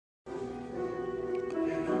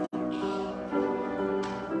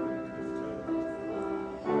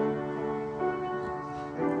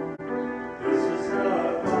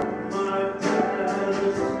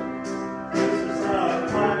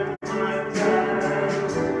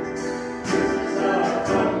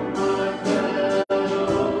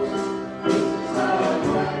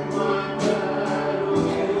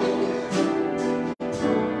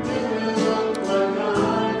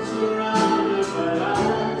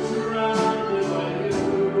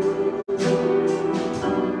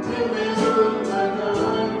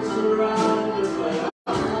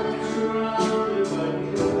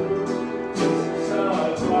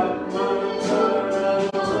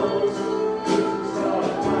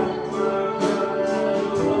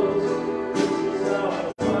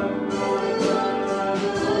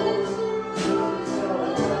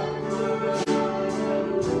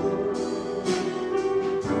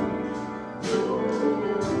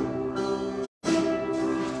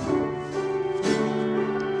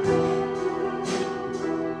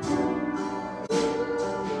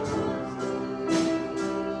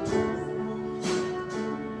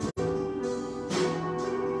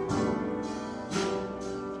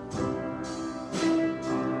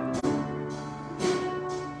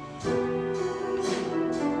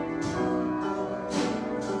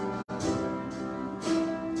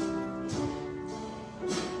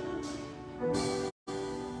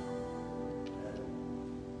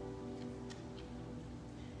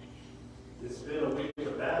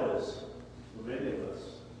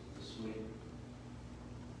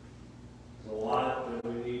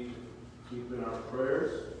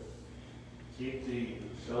Keep the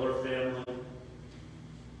Scheller family.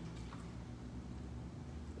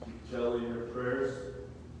 Keep Kelly in your prayers.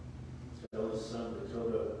 Kelly's son,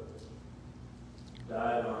 Dakota,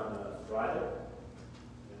 died on Friday.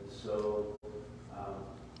 And so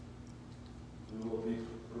we will be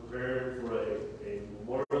preparing for a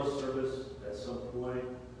memorial service at some point.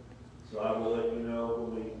 So I will let you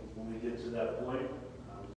know when we get to that point.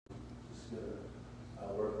 I'm just going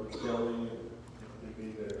to work with Kelly and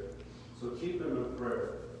be there. So keep them in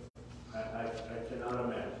prayer. I cannot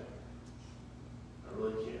imagine. I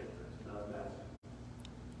really can't. I cannot imagine.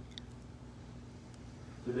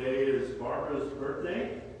 Today is Barbara's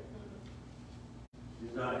birthday.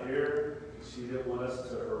 She's not here. She didn't want us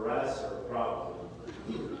to harass her, probably.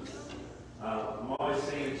 I'm always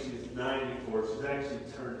saying she's 94. She's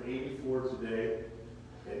actually turned 84 today.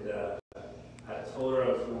 And I told her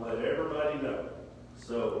I was going to let everybody know.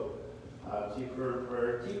 So keep her in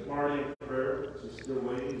prayer. Keep Marty in prayer. She's still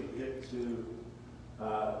waiting to get to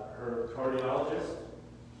her cardiologist.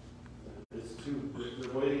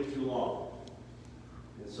 They're waiting too long.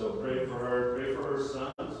 And so pray for her. Pray for her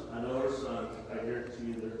sons. I know her sons. I guarantee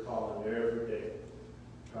you they're calling every day,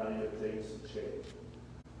 trying to get things to change.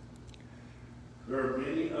 There are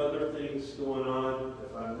many other things going on.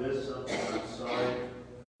 If I miss something, I'm sorry.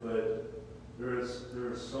 But there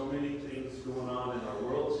are so many things going on in our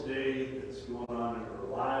world today. It's going on in our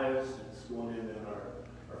lives. It's going on in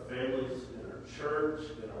our families, in our church,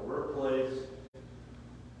 in our workplace.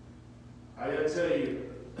 I got to tell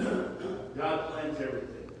you, God plans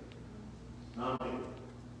everything, not me.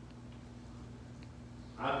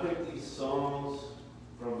 I picked these songs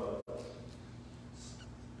from a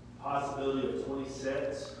possibility of 20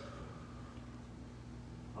 sets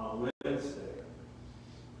on Wednesday.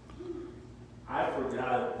 I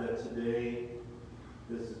forgot that today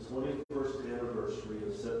is the 21st anniversary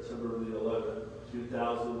of September the 11th,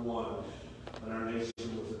 2001, when our nation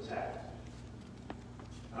was attacked.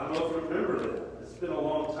 I don't know if you remember that. It's been a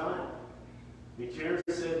long time. And Karen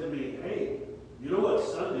said to me, hey, you know what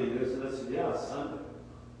Sunday is? And I said, yeah, it's Sunday.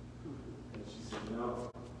 And she said,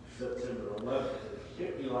 no, September 11th. It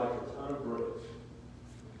hit me like a ton of bricks.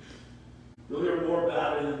 You'll hear more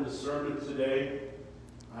about it in the sermon today.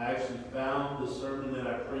 I actually found the sermon that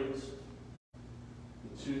I preached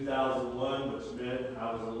in 2001, which meant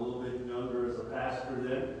I was a little bit younger as a pastor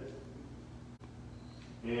then.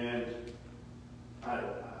 And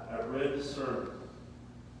I read the sermon.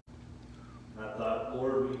 And I thought,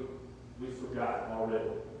 Lord, we forgot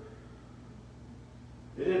already.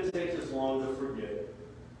 It didn't take us long to forget.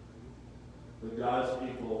 But God's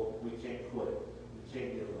people, we can't quit. We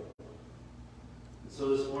can't give up. And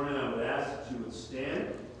so this morning I would ask that you would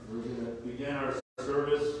stand. We're going to begin our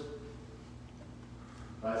service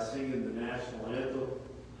by singing the national anthem.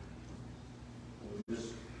 And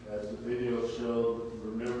just as the video showed,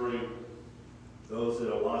 remembering those that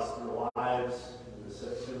have lost their lives in the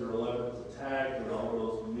September 11th attack, and all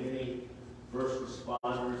those many first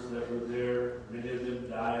responders that were there. Many of them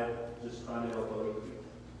died just trying to help other people.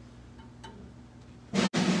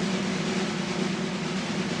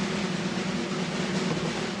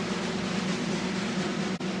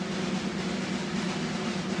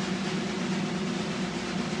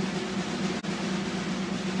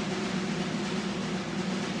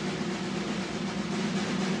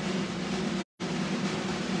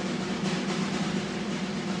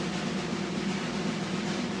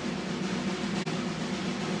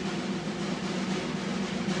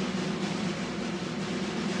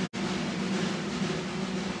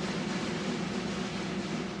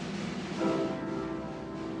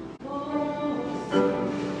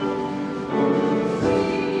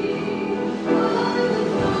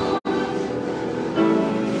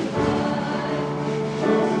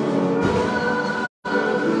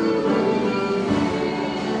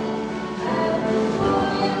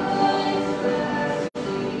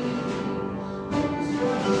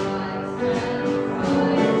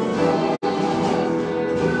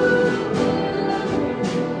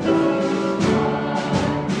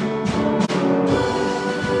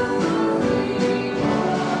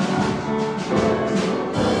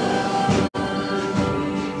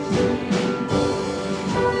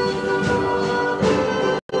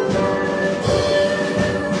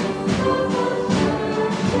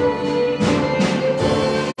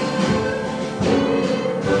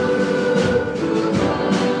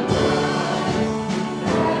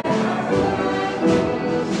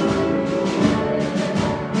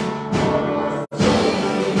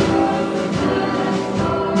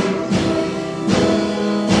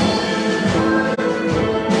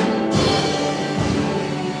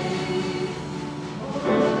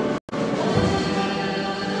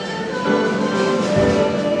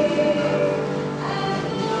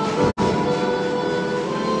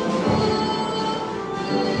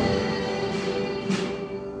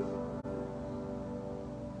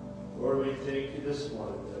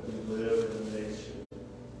 that we live in a nation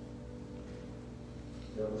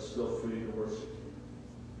that we're still free to worship you.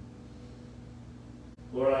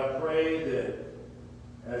 Lord, I pray that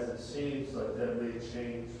as it seems like that may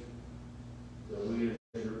change, that we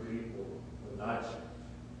as your people would not change.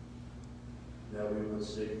 That we would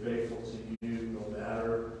stay faithful to you no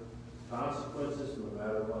matter consequences, no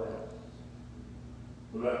matter what happens.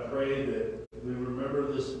 Lord, I pray that we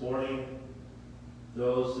remember this morning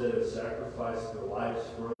those that have sacrificed their lives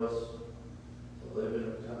for us to live in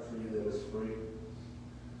a country that is free.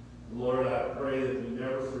 Lord, I pray that we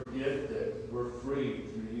never forget that we're free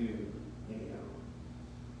through you anyhow.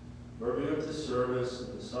 Lord, we have this service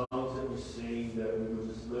and the songs that we sing, that we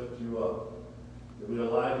would just lift you up. That we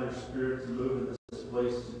allow your Spirit to move in this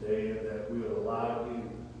place today, and that we would allow you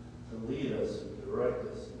to lead us and direct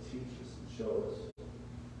us and teach us and show us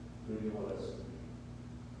who you want us to be.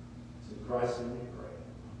 It's in Christ's name we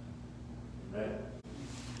pray. Amen.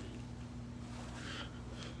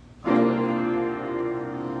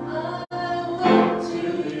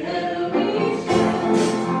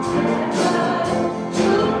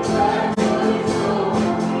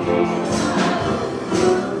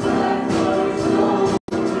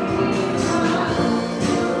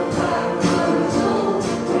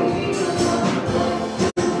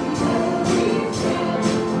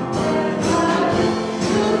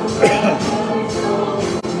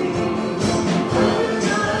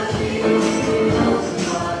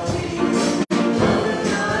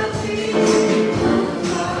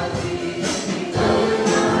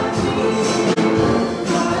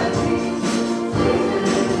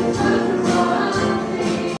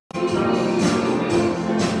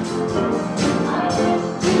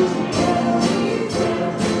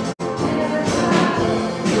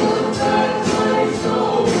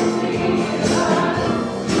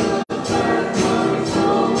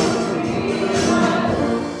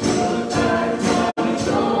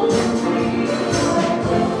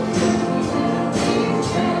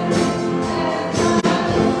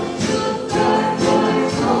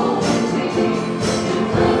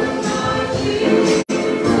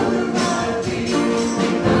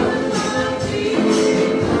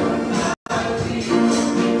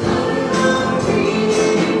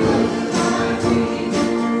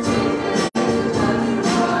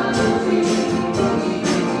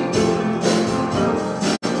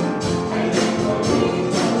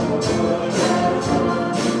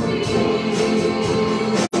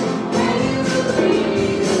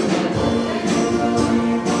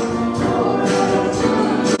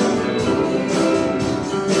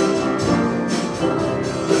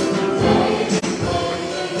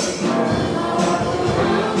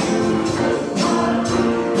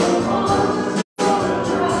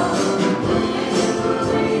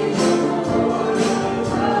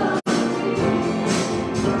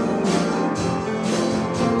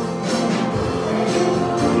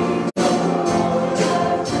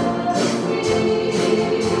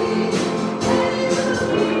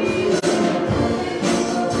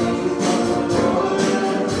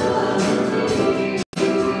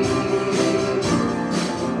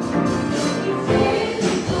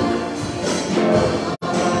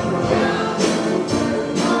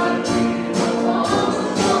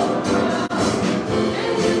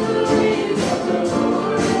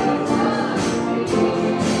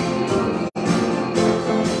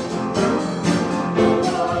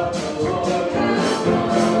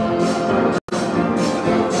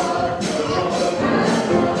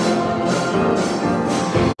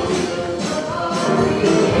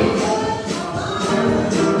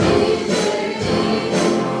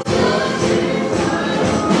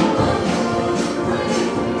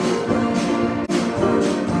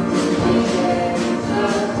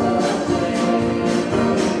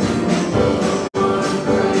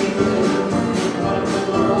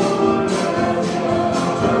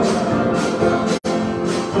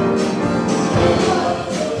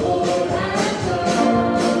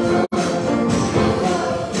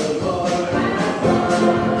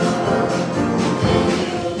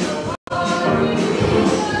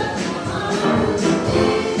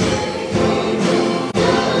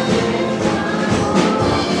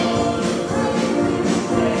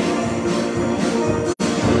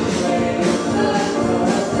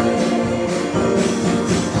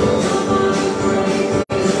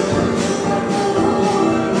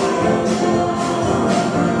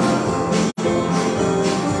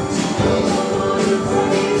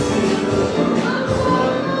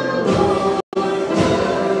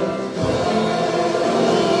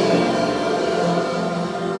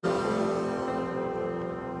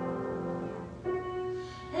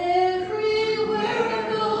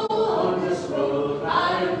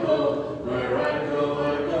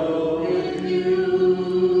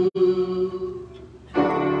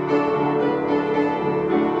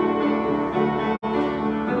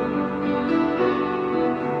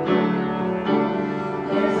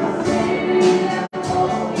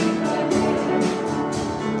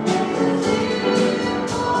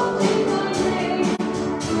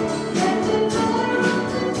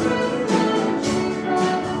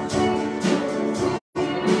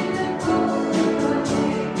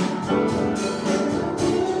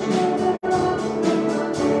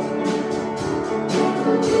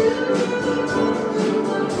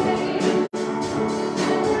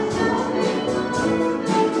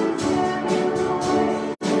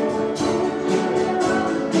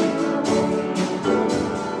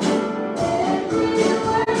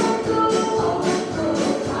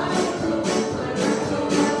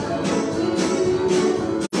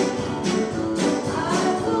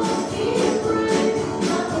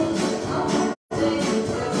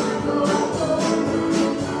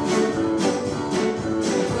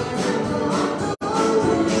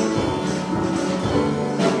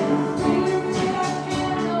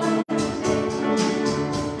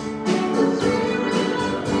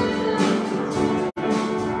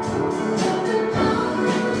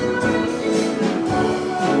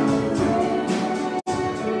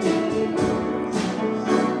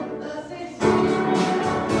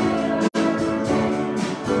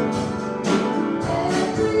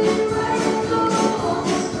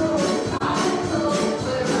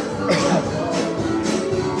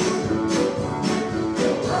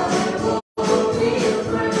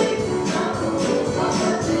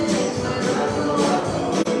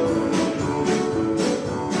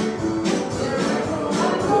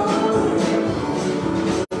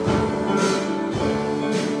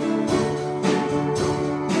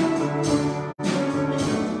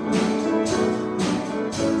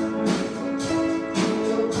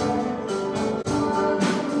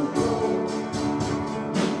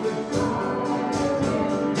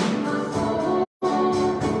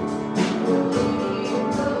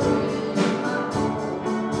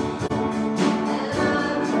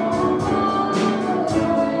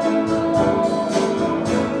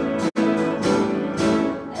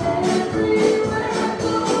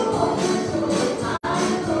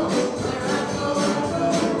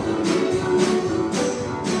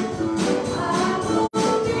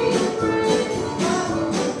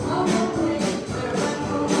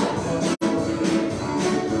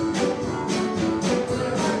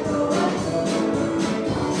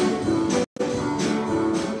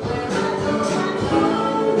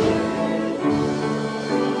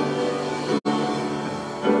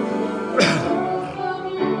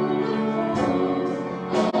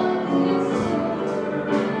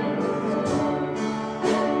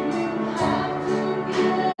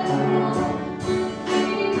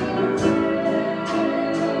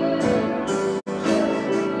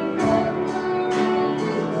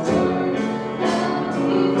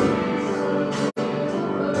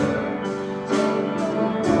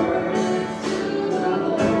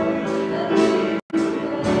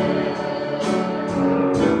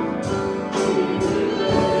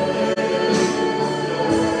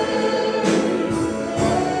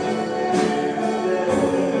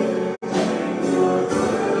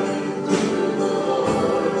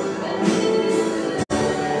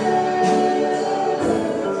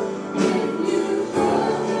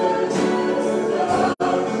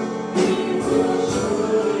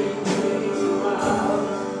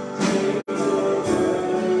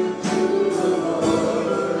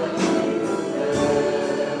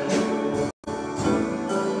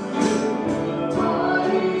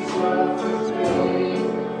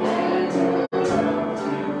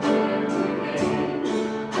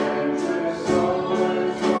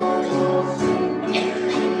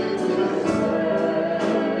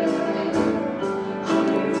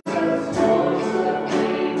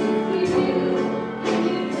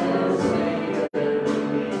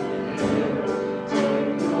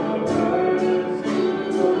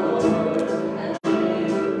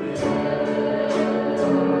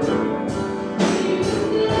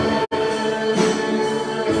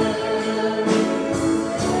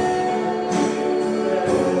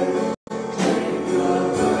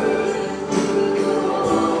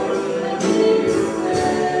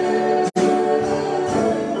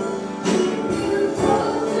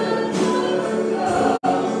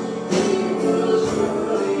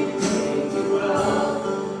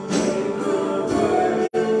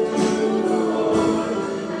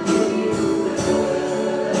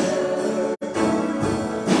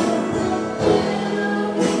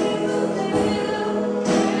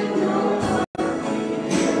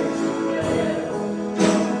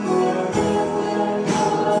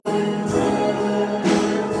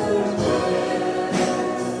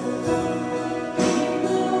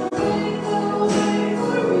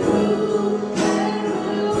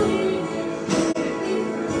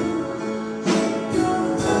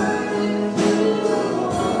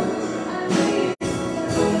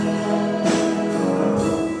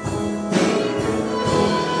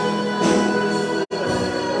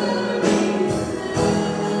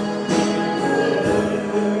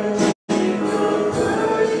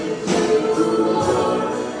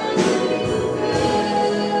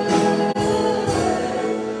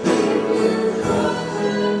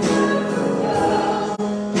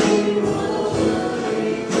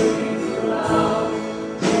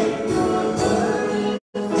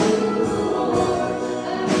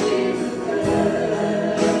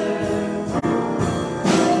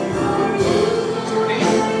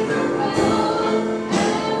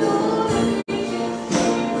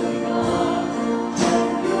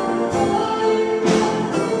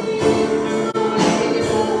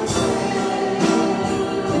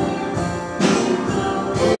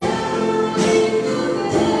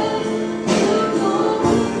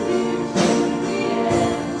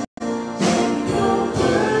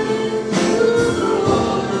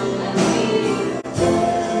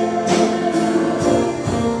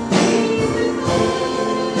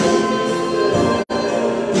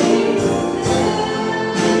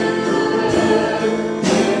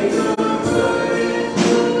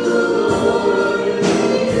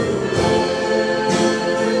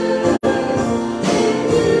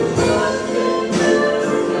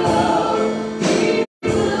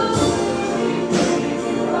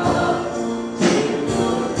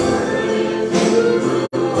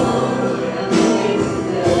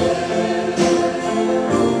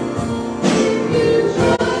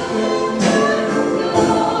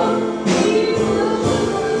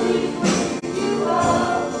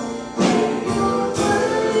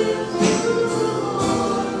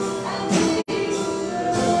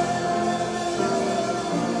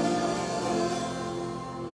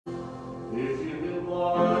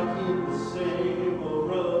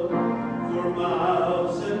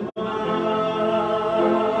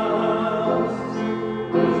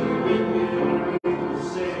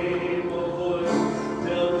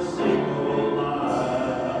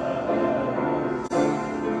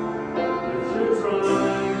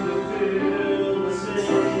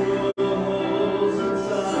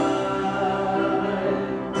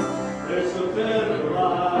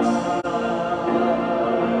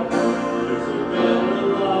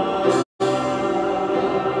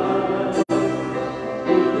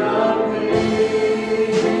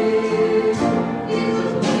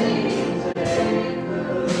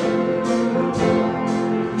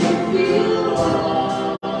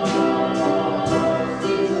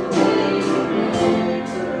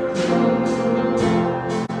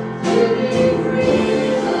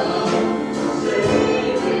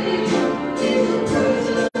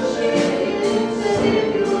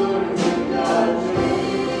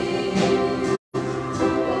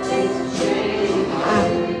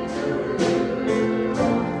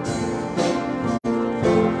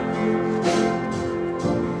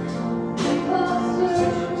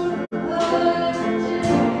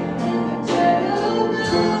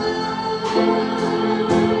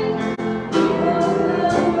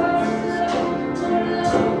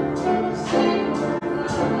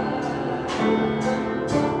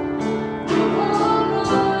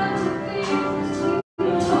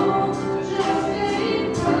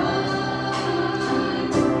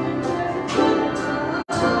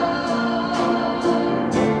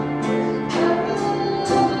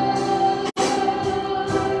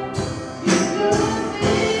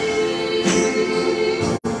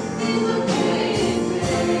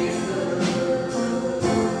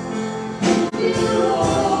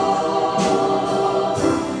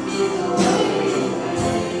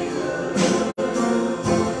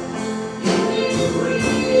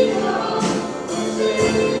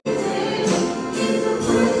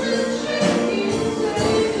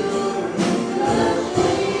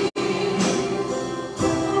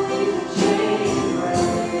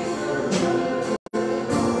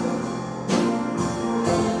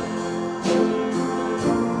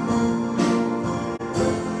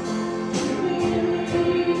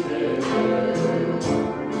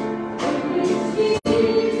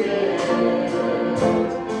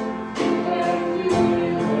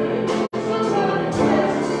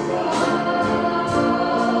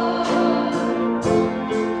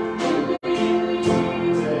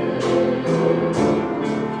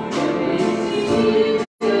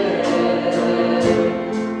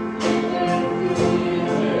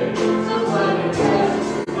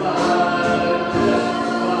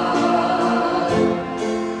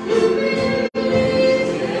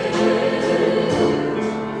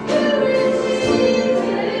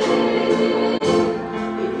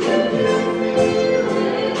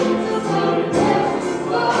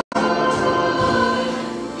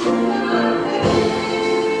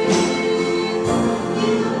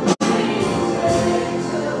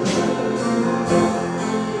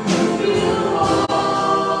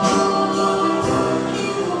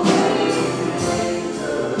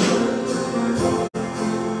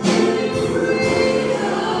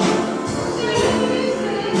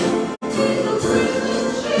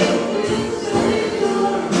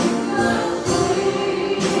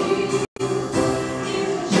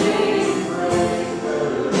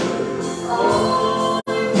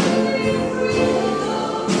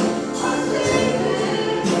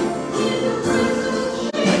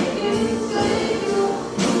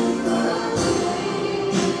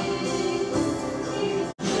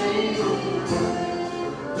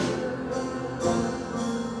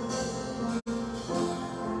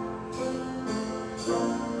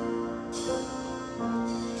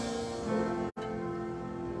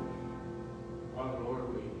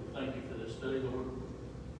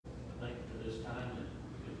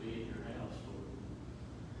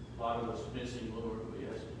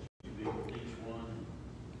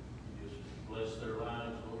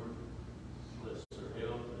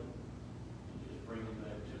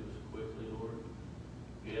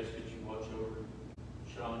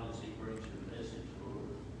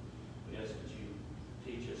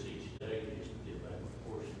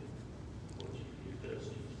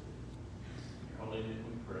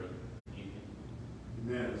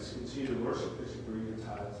 continue to worship as you bring your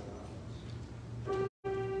tithes and offerings.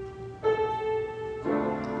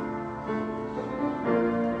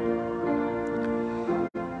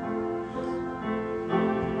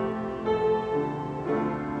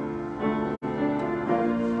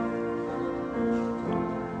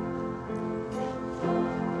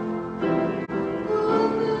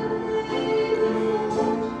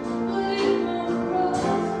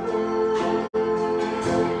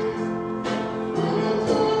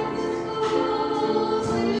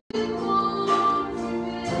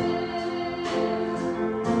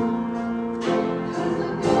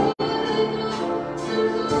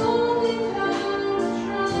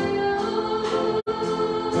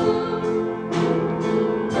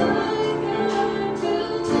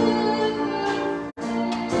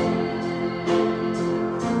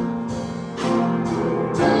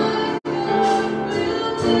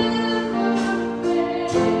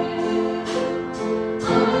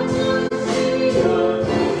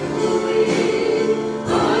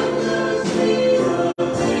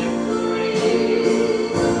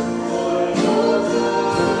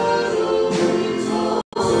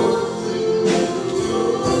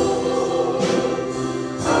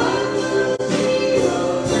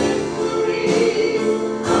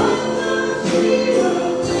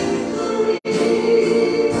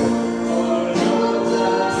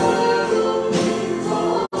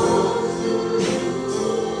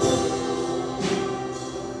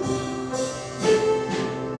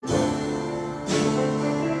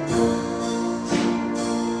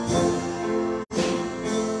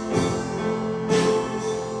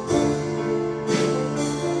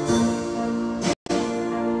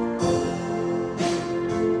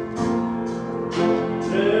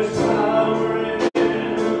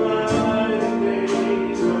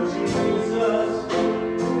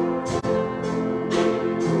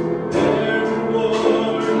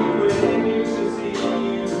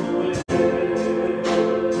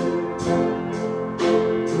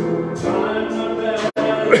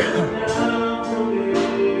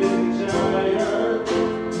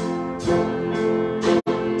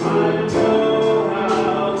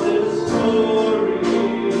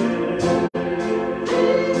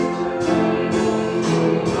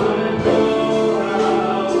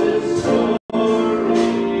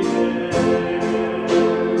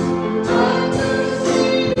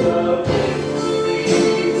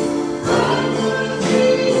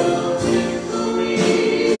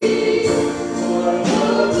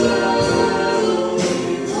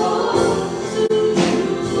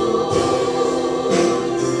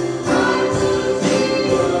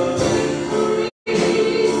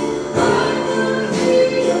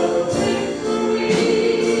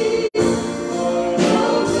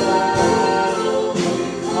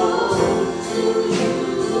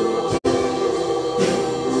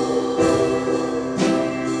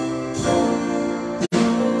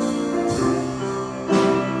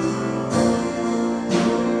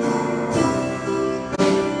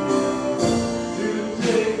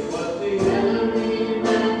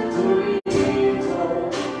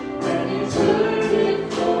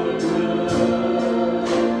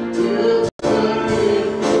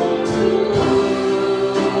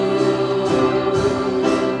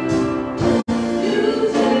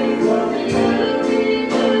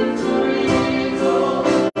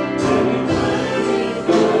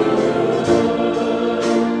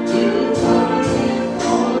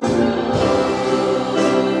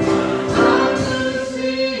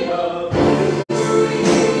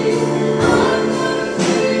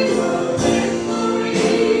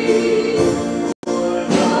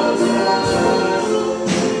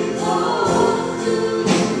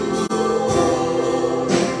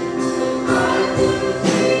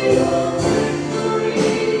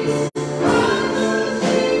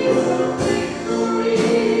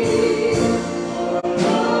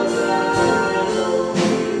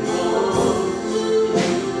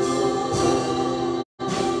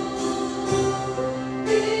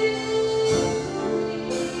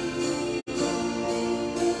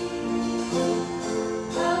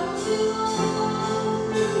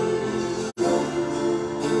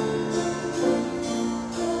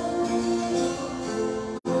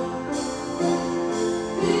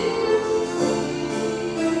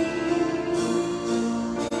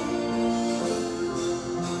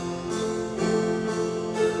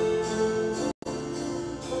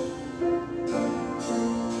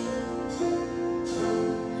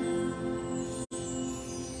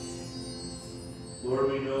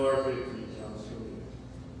 Lord, we know our victory comes from you.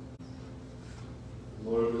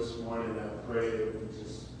 Lord, this morning I pray that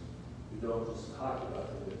we don't just talk about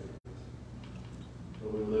the victory,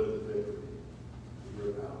 but we live the victory.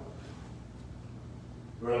 You're now.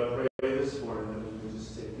 Lord, I pray this morning that we can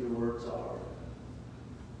just take your word to heart.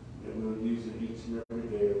 And we'll use it each and every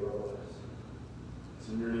day of our lives. It's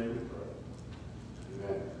in your name we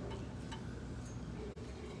pray. Amen.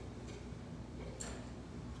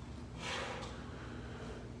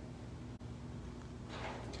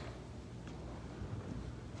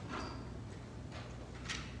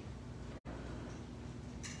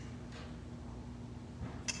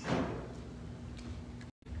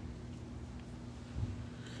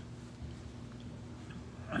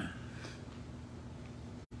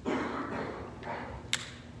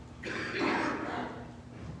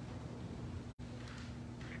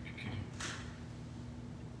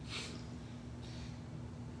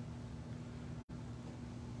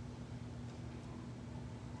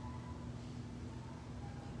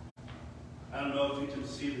 I don't know if you can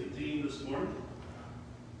see the theme this morning.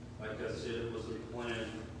 Like I said, it was a plan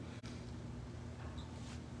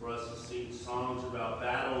for us to sing songs about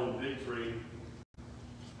battle and victory.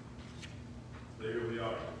 But here we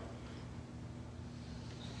are.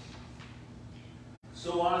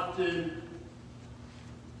 So often,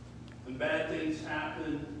 when bad things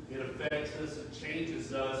happen, it affects us, it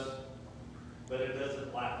changes us, but it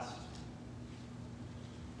doesn't last.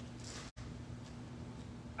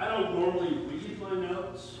 I don't normally read my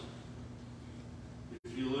notes.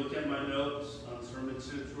 If you look at my notes on Sermon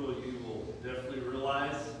Central, you will definitely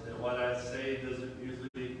realize that what I say doesn't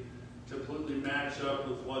usually completely match up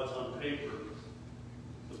with what's on paper.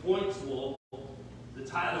 The points will, the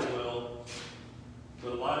title will,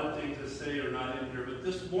 but a lot of things I say are not in here. But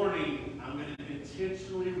this morning, I'm going to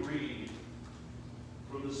intentionally read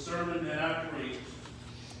from the sermon that I preached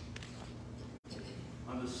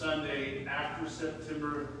on the Sunday after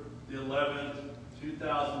September the 11th,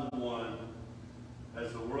 2001,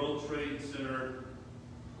 as the World Trade Center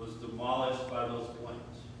was demolished by those planes.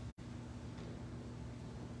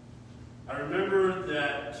 I remember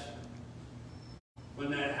that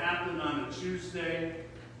when that happened on a Tuesday,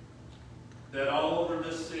 that all over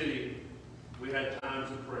the city, we had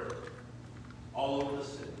times of prayer. All over the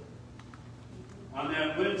city. On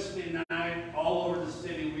that Wednesday night, all over the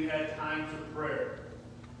city, we had times of prayer.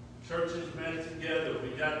 Churches met together,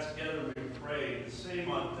 we got together, we prayed. The same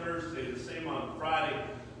on Thursday, the same on Friday,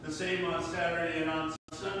 the same on Saturday, and on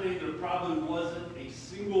Sunday there probably wasn't a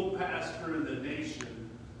single pastor in the nation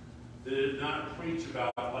that did not preach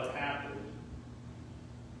about what happened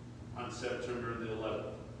on September the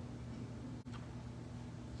 11th.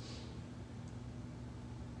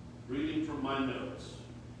 Reading from my notes.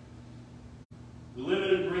 We live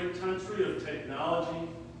in a great country of technology,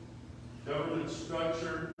 government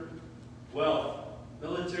structure, wealth,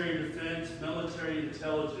 military defense, military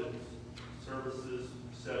intelligence services,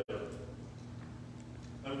 etc.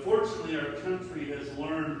 Unfortunately, our country has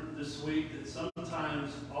learned this week that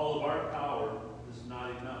sometimes all of our power is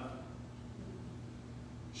not enough.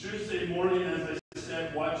 Tuesday morning, as I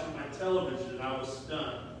said, watching my television, I was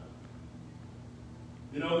stunned.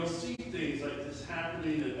 You know, we see things like this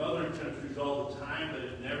happening in other countries all the time, but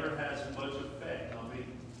it never has much effect on me.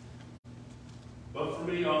 But for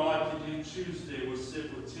me, all I could do Tuesday was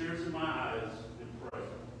sit with tears in my eyes and pray.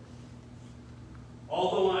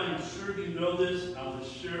 Although I am sure you know this, I will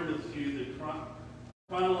share with you the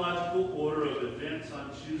chronological order of events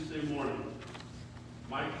on Tuesday morning.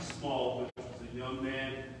 Mikey Small, which was a young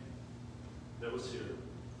man that was here,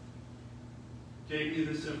 gave me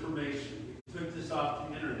this information. He took this off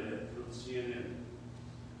the internet from CNN.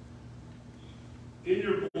 In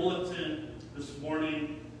your bulletin this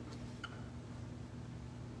morning,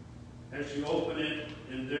 as you open it,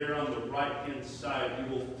 and there on the right-hand side,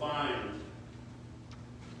 you will find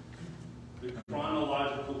the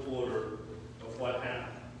chronological order of what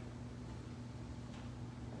happened.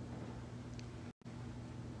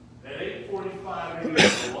 At 8:45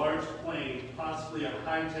 a.m., a large plane, possibly a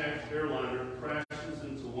hijacked airliner, crashes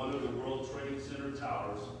into one of the World Trade Center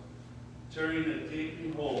towers, tearing a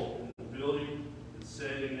gaping hole in the building and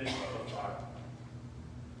setting it on fire.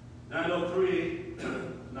 9:03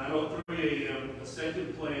 a.m., a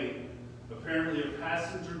second plane, apparently a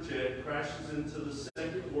passenger jet, crashes into the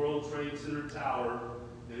second World Trade Center tower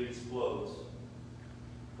and explodes.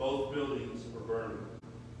 Both buildings are burning.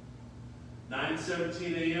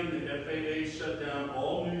 9:17 a.m., the FAA shut down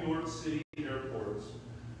all New York City airports.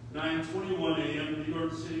 9:21 a.m., New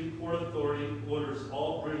York City Port Authority orders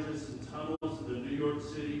all bridges and tunnels in the New York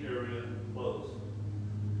City area closed.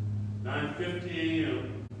 9:50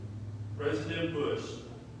 a.m., President Bush,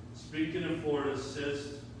 speaking in Florida,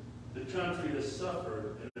 says the country has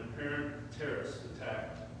suffered an apparent terrorist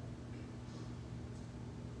attack.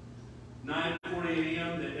 9:40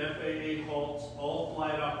 a.m., the FAA halts all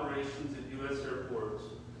flight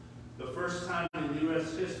The first time in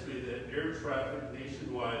U.S. history that air traffic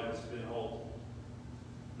nationwide has been halted.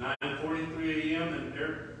 9:43 a.m. an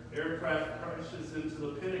aircraft crashes into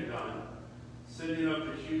the Pentagon, sending up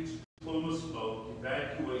a huge plume of smoke.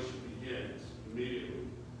 Evacuation begins immediately.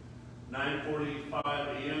 9:45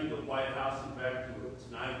 a.m. the White House evacuates.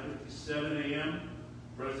 9:57 a.m.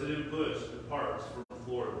 President Bush departs for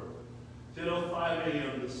Florida. 10:05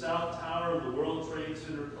 a.m. the South Tower of the World Trade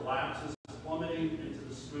Center collapses, plummeting into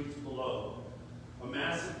the streets below. A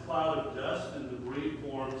massive cloud of dust and debris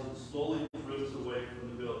forms and slowly drifts away from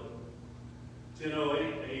the building.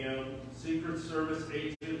 10:08 a.m. Secret Service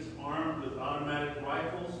agents armed with automatic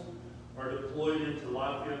rifles are deployed into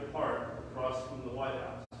Lafayette Park across from the White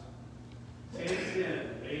House.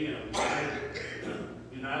 10:10 a.m.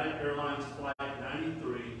 United Airlines Flight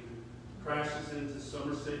 93 crashes into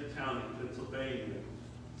Somerset County, Pennsylvania,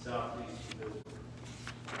 southeast of Pittsburgh.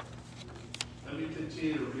 Let me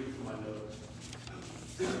continue to read from my notes.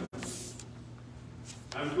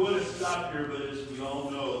 I'm going to stop here, but as we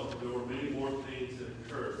all know, there were many more things that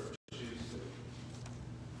occurred Tuesday.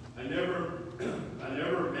 I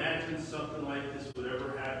never imagined something like this would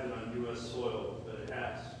ever happen on U.S. soil, but it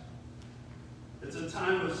has. It's a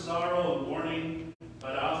time of sorrow and mourning,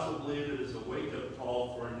 but I also believe it is a wake-up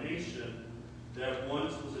call for a nation that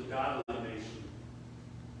once was a godly nation.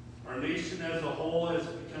 Our nation as a whole has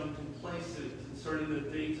become complacent concerning the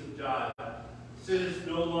things of God. Sin is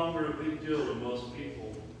no longer a big deal to most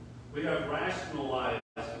people. We have rationalized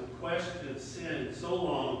and questioned sin so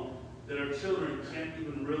long that our children can't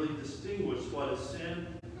even really distinguish what is sin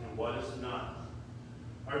and what is not.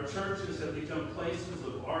 Our churches have become places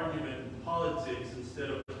of argument and politics instead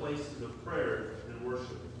of places of prayer and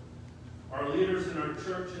worship. Our leaders in our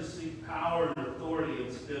churches seek power and authority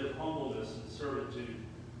instead of humbleness and servitude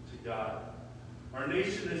to God. Our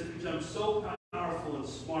nation has become so powerful and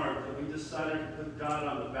smart that we decided to put God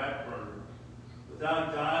on the back burner.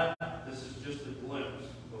 Without God, this is just a glimpse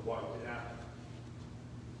of what could happen.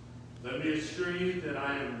 Let me assure you that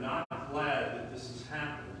I am not glad that this has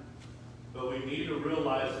happened, but we need to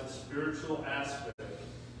realize the spiritual aspect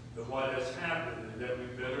of what has happened and that we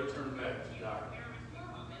better turn back to God.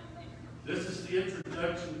 This is the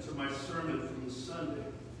introduction to my sermon from the Sunday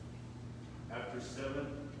after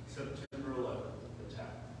September 11th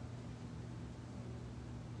attack.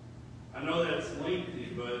 I know that's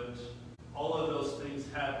lengthy, but all of those things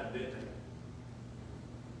happened, didn't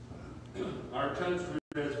they? Our country,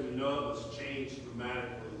 as we know it, was changed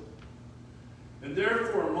dramatically. And there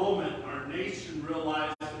for a moment, our nation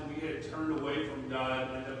realized that we had turned away from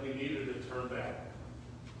God and that we needed to turn back.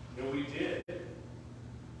 And we did.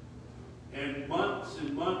 And months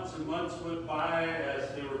and months and months went by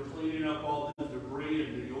as they were cleaning up all the debris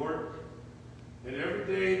in New York. And every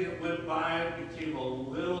day that went by became a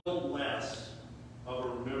little less of a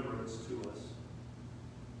remembrance to us.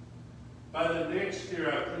 By the next year,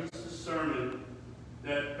 I preached a sermon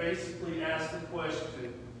that basically asked the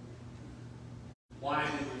question, why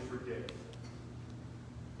did we forget?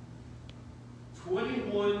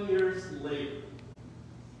 21 years later,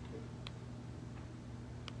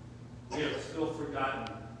 we have still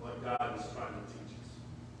forgotten what God is trying to teach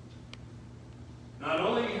us. Not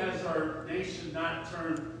only has our nation not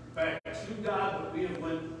turned back to God, but we have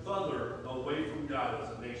went further away from God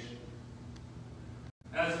as a nation.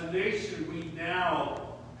 As a nation, we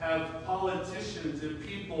now have politicians and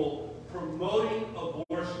people promoting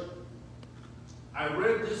abortion. I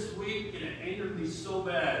read this week, and it angered me so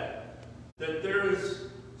bad, that there is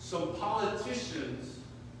some politicians,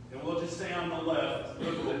 and we'll just say on the left,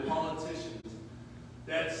 liberal politicians,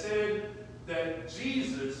 that said that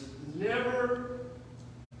Jesus never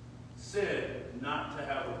said not to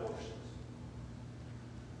have abortions.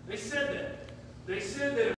 They said that. They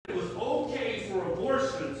said that it was okay for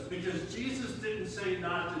abortions because Jesus didn't say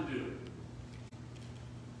not to do it.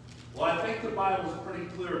 Well, I think the Bible's pretty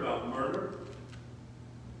clear about murder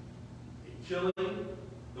and killing.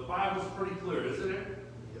 The Bible's pretty clear, isn't it?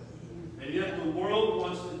 And yet the world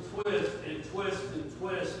wants to twist and twist and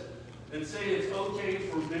twist and say it's okay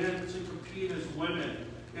for men to compete as women.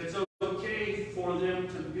 It's okay for them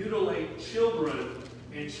to mutilate children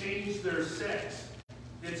and change their sex.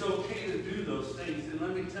 It's okay to do those things. And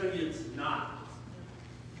let me tell you, it's not.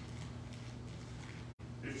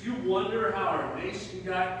 If you wonder how our nation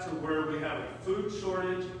got to where we have a food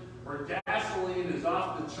shortage or gasoline is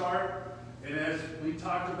off the chart, and as we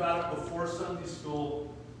talked about it before Sunday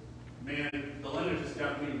school, man, Elena just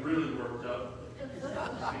got me really worked up.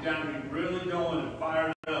 She got me really going and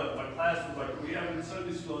fired up. My class was like, "Are we having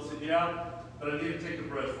Sunday school?" I said, "Yeah, but I need to take a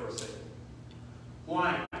breath for a second."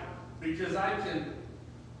 Why? Because I can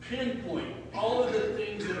pinpoint all of the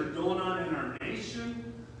things that are going on in our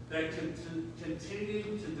nation that can continue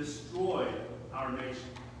to destroy our nation.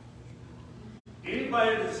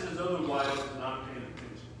 Anybody that says otherwise is not paying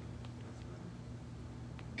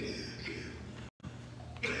attention.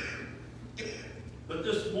 But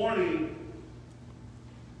this morning,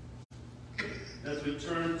 as we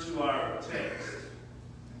turn to our text,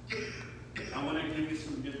 I want to give you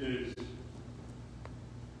some good news.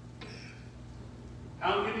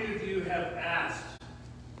 How many of you have asked,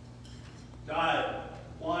 God,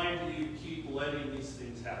 why do you keep letting these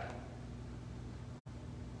things happen?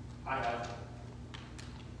 I have.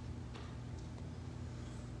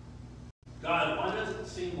 God, why does it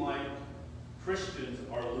seem like Christians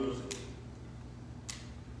are losing?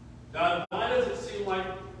 God, why does it seem like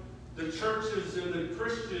the churches and the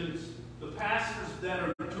Christians, the pastors that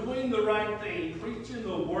are doing the right thing, preaching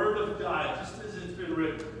the Word of God, just as it's been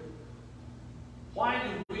written, why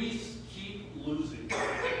do we keep losing?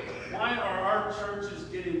 Why are our churches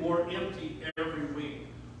getting more empty every week?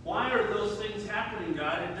 Why are those things happening,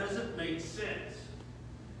 God? It doesn't make sense.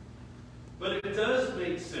 But it does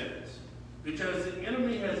make sense because the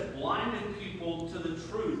enemy has blinded people to the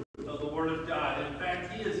truth of the Word of God. In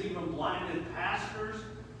fact, he has even blinded pastors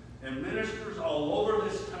and ministers all over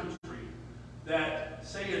this country that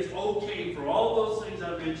say it's okay for all those things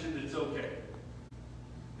I mentioned, it's okay.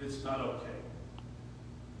 It's not okay.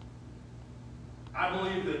 I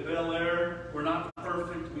believe that Bel Air, we're not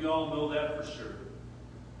perfect, we all know that for sure.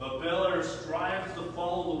 But Bel Air strives to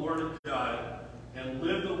follow the Word of God and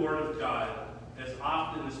live the Word of God as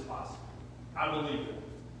often as possible. I believe it.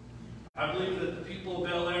 I believe that the people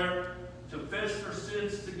of Bel Air confess their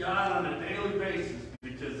sins to God on a daily basis,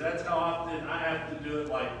 because that's how often I have to do it,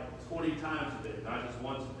 like 20 times a day, not just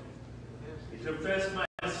once a day. Confess my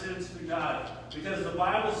sins to God, because the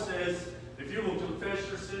Bible says if you will confess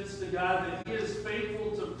your sins to God, that He is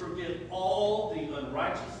faithful to forgive all the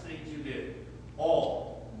unrighteous things you did.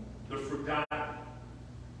 All. They're forgotten.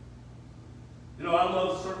 You know, I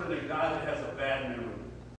love serving a God that has a bad memory.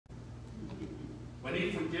 When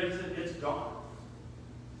He forgives it, it's gone.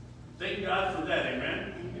 Thank God for that,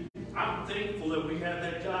 amen? I'm thankful that we have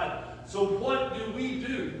that God. So what do we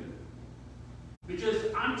do? Because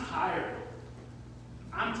I'm tired.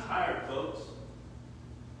 I'm tired, folks.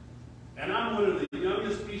 And I'm one of the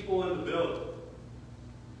youngest people in the building.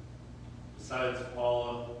 Besides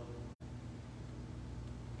Paula.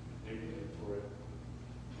 Maybe Victoria.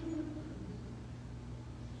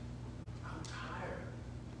 I'm tired.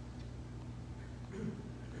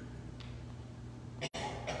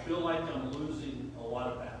 I feel like I'm losing a lot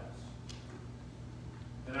of battles.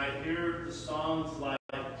 And I hear the songs like,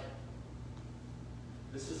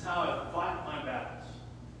 this is how I fight my battles.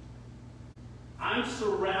 I'm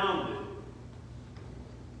surrounded,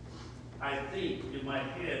 I think, in my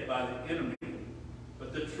head by the enemy.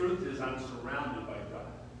 But the truth is I'm surrounded by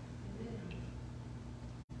God.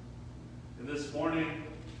 And this morning,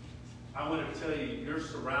 I want to tell you, you're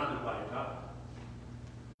surrounded by God.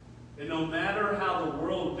 And no matter how the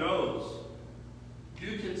world goes,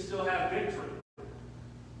 you can still have victory.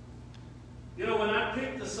 You know, when I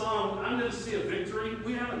picked the song, I'm going to see a victory,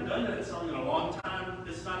 we haven't done that song in a long time.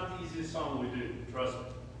 It's not the easiest song we do, trust me.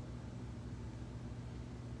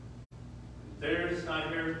 There's not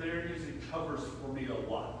here, there usually covers for me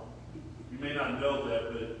a lot. You may not know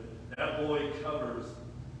that, but that boy covers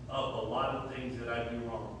up a lot of things that I do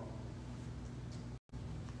wrong.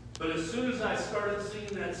 But as soon as I started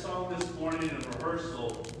singing that song this morning in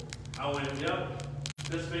rehearsal, I went, yep,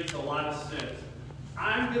 this makes a lot of sense.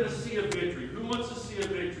 I'm going to see a victory. Who wants to see a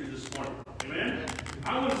victory this morning? Amen?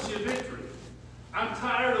 I want to see a victory. I'm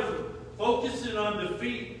tired of focusing on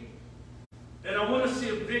defeat. And I want to see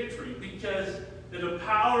a victory because in the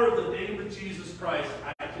power of the name of Jesus Christ,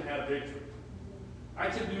 I can have victory. I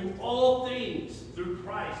can do all things through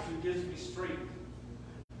Christ who gives me strength.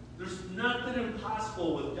 There's nothing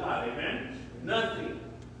impossible with God, amen? Nothing.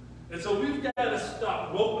 And so we've got to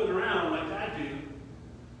stop moping around like I do.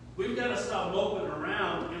 We've got to stop moping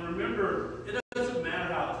around and remember, it doesn't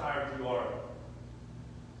matter how tired you are.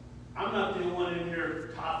 I'm not the only one in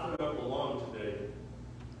here coughing up alone today.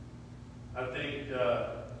 I think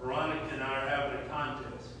Veronica and I are having a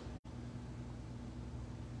contest.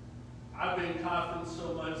 I've been coughing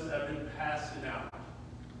so much that I've been passing out.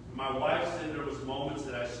 My wife said there was moments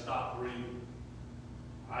that I stopped breathing.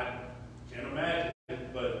 I can't imagine,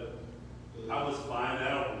 but I was fine. I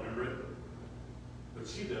don't remember it. But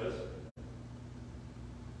she does.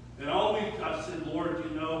 And all week I've said, Lord,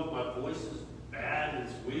 you know, my voice is bad,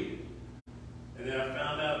 it's weak. And then I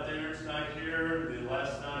found out Darren's not here. And then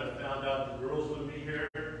last night I found out the girls would be here.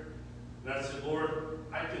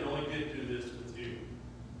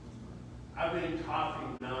 I've been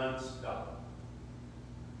coughing nonstop.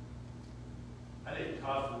 I didn't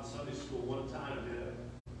cough in Sunday school one time, did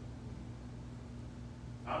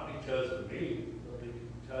I? Not because of me, but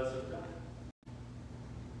because of God.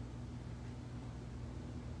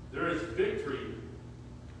 There is victory.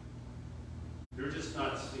 You're just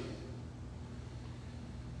not seeing it.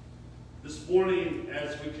 This morning,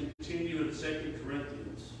 as we continue in 2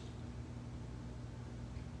 Corinthians,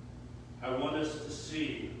 I want us to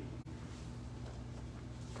see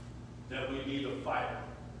that we need to fight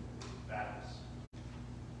battles.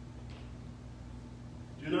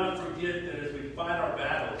 Do not forget that as we fight our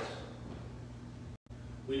battles,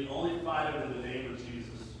 we only fight them in the name of Jesus.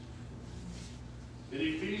 In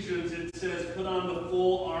Ephesians, it says, put on the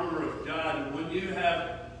full armor of God. And when you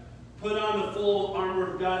have put on the full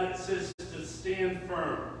armor of God, it says to stand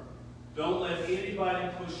firm. Don't let anybody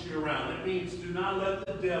push you around. It means do not let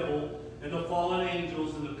the devil and the fallen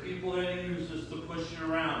angels and the people that he uses to push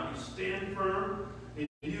you around. You stand firm, and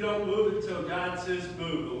you don't move until God says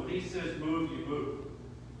move. But when he says move, you move.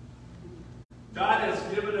 God has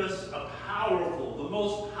given us a powerful, the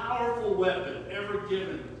most powerful weapon ever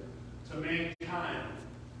given to mankind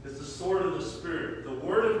is the sword of the Spirit. The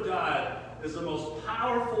Word of God is the most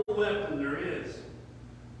powerful weapon there is.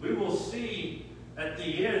 We will see at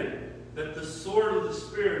the end that the sword of the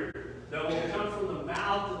Spirit that will come from the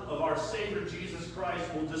mouth of our Savior Jesus Christ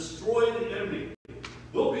will destroy the enemy.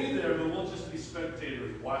 We'll be there, but we'll just be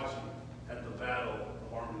spectators watching at the battle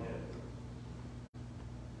of Armageddon.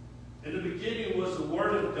 In the beginning was the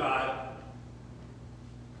Word of God.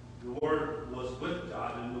 The Word was with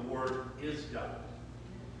God, and the Word is God.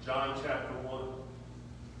 John chapter 1.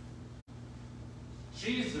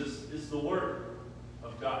 Jesus is the Word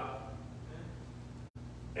of God.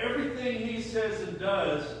 Everything he says and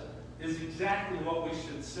does is exactly what we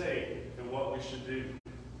should say and what we should do.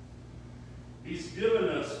 He's given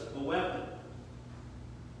us a weapon.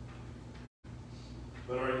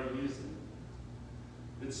 But are you using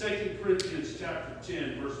it? In 2 Corinthians chapter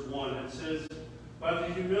 10, verse 1, it says, by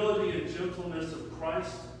the humility and gentleness of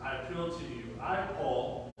Christ, I appeal to you. I,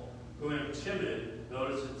 Paul, who am timid,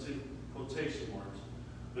 notice it's in quotation marks,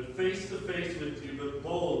 but face to face with you, but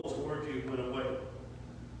bold toward you when away.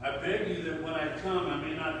 I beg you that when I come, I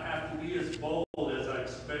may not have to be as bold as I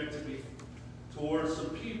expect to be towards some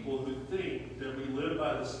people who think that we live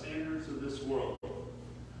by the standards of this world.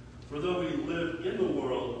 For though we live in the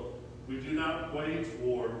world, we do not wage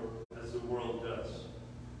war as the world does.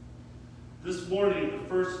 This morning, the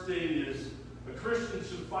first thing is a Christian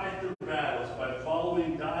should fight their battles by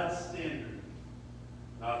following God's standard,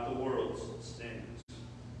 not the world's standards.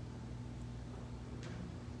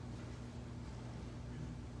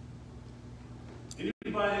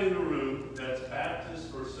 Anybody in the room that's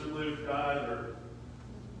Baptist or Assembly of God or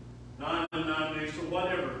non-denominational,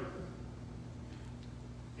 whatever,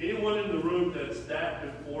 anyone in the room that's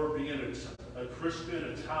that before being a Christian,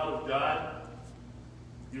 a child of God,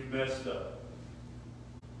 you've messed up.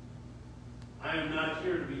 I am not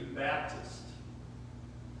here to be Baptist.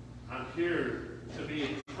 I'm here to be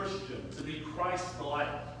a Christian, to be Christ-like.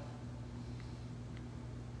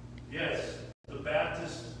 Yes, the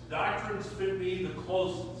Baptist doctrines fit me the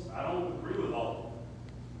closest. I don't agree with all of them.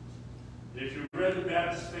 And if you read the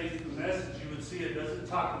Baptist Faith and Message, you would see it doesn't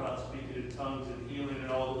talk about speaking in tongues and healing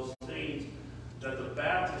and all those things that the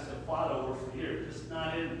Baptists have fought over for years. It's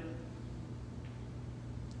not in there.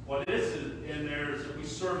 What is in there is that we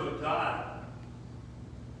serve a God.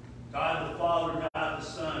 God the Father, God the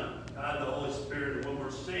Son, God the Holy Spirit. And when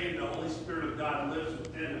we're saved, the Holy Spirit of God lives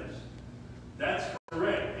within us. That's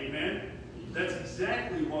correct. Amen? That's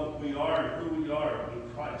exactly what we are and who we are in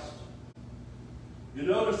Christ. You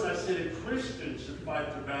notice I said a Christian should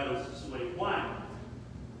fight their battles this way. Why?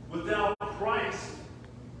 Without Christ,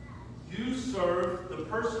 you serve, the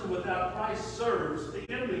person without Christ serves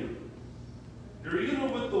the enemy. You're either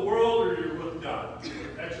with the world or you're with God.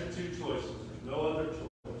 That's your two choices. There's no other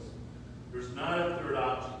choice. There's not a third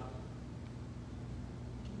option.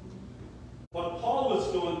 What Paul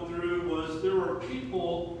was going through was there were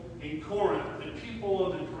people in Corinth and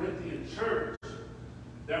people in the Corinthian church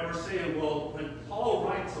that were saying, well, when Paul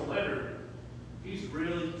writes a letter, he's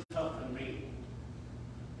really tough and mean.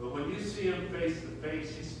 But when you see him face to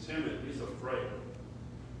face, he's timid, he's afraid.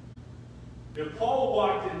 If Paul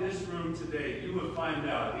walked in this room today, you would find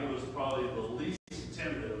out he was probably the least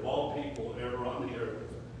timid of all people ever on the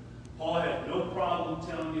earth. Paul had no problem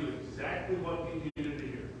telling you exactly what you needed to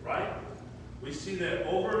hear, right? We see that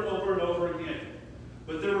over and over and over again.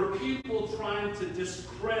 But there were people trying to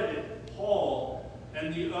discredit Paul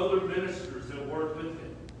and the other ministers that worked with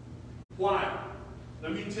him. Why?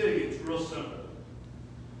 Let me tell you, it's real simple.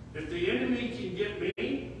 If the enemy can get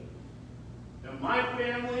me and my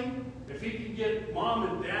family, if he can get Mom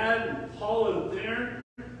and Dad and Paula and Theron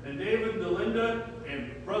and David and Delinda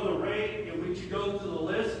and Brother Ray, and we can go through the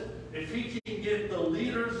list, if he can get the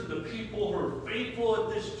leaders and the people who are faithful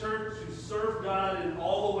at this church, who serve God in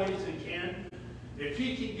all the ways they can, if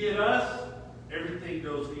he can get us, everything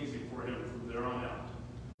goes easy for him from there on out.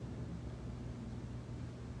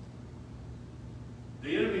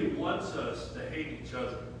 The enemy wants us to hate each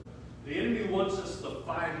other. The enemy wants us to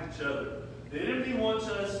fight each other. The enemy wants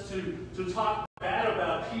us to talk bad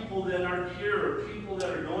about people that aren't here or people that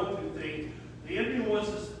are going through things. The enemy wants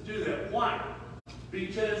us to do that. Why?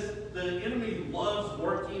 Because the enemy loves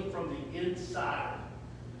working from the inside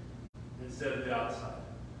instead of the outside.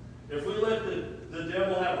 If we let the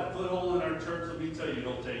devil have a foothold in our church, let me tell you,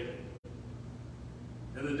 he'll take it.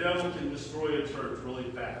 And the devil can destroy a church really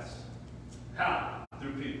fast. How?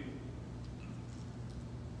 Through people.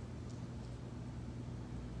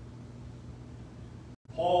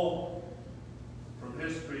 Paul, from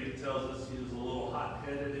history, tells us he was a little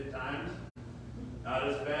hot-headed at times. Not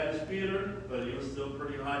as bad as Peter, but he was still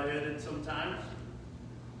pretty hot-headed sometimes.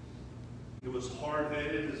 He was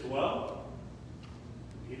hard-headed as well.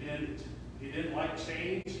 He didn't like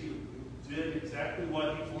change. He did exactly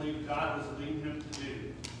what he believed God was leading him to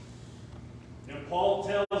do. And Paul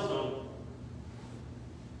tells them,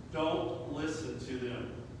 don't listen to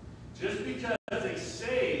them. Just because they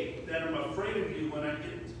say that I'm afraid of you when I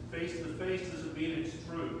get face to face doesn't mean it's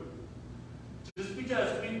true. Just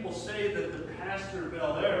because people say that the pastor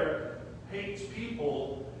Bel Air hates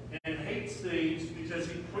people and hates things because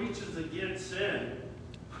he preaches against sin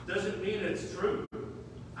doesn't mean it's true.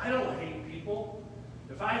 I don't hate people.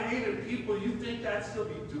 If I hated people, you think I'd still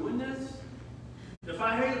be doing this? If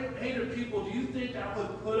I hated people, do you think I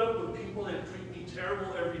would put up with people that treat me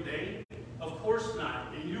terrible every day? Of course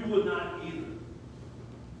not, and you would not either.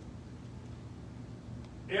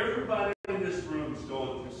 Everybody in this room is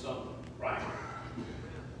going through something, right?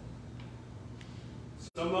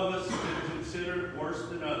 Some of us can consider it worse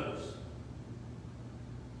than others.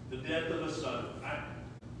 The death of a son.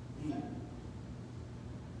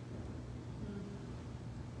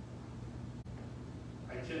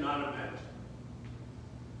 I cannot imagine.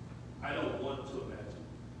 I don't want to imagine.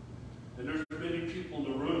 And there's many people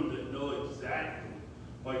in the room that know exactly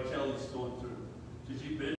what Kelly's going through. Because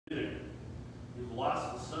you've been there. You've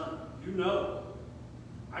lost a son. You know.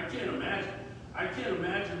 I can't imagine. I can't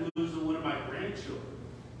imagine losing one of my grandchildren.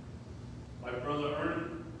 My brother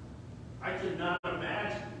Ernie. I cannot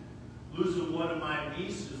imagine losing one of my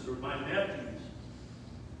nieces or my nephews.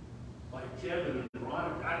 Like Kevin and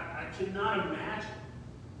Veronica. I cannot imagine.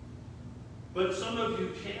 But some of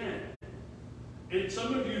you can. And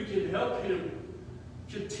some of you can help him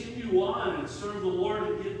continue on and serve the Lord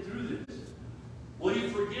and get through this. Will he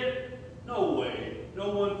forget? No way. No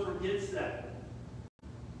one forgets that.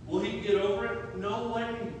 Will he get over it? No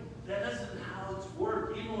way. That isn't how it's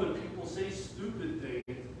worked. Even when people say stupid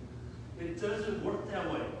things, it doesn't work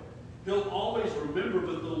that way. He'll always remember,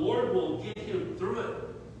 but the Lord will get him through it.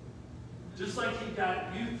 Just like he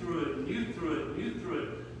got you through it, and you through it, and you through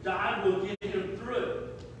it. God will get him through it.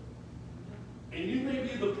 And you may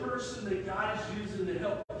be the person that God is using to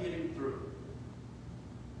help get him through.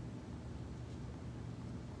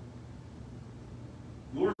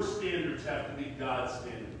 Your standards have to be God's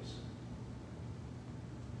standards.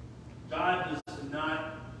 God does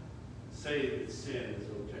not say that sin is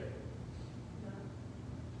okay.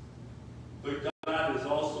 But God is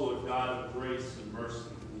also a God of grace and mercy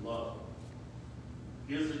and love.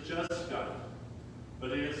 He is a just God,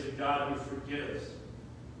 but he is a God who forgives.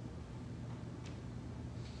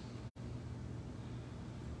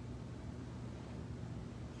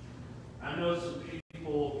 I know some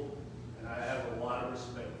people, and I have a lot of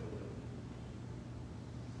respect for them,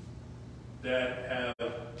 that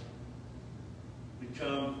have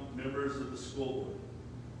become members of the school board.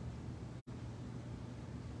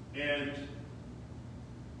 And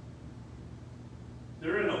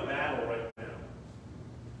they're in a battle right now.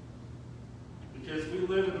 Because we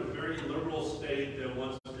live in a very liberal state that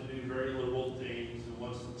wants to do very liberal things and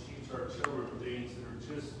wants to teach our children things that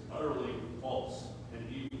are just utterly false and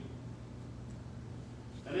evil.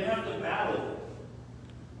 And they have to battle it.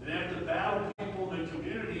 And they have to battle people in the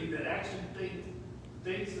community that actually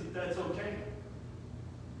thinks that that's okay.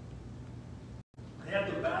 They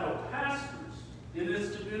have to battle pastors in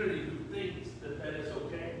this community who think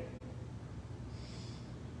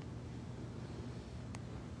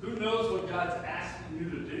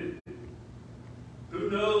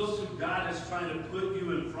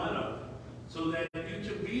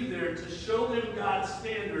there to show them God's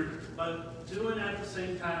standard, but doing at the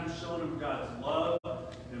same time showing them God's love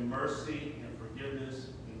and mercy and forgiveness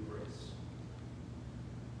and grace.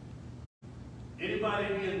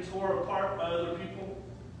 Anybody being torn apart by other people?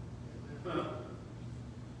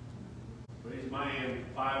 Raise my hand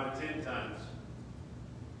 5 or 10 times.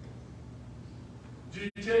 Do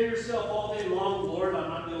you tell yourself all day long, Lord, I'm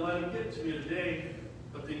not going to let them get to me today,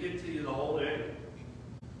 but they get to you the whole day?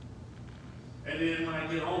 And then when I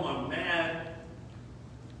get home, I'm mad.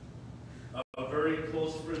 A very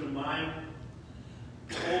close friend of mine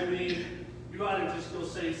told me, you ought to just go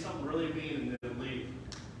say something really mean and then leave.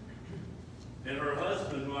 And her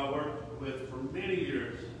husband, who I worked with for many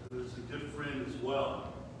years, who's a good friend as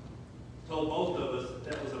well, told both of us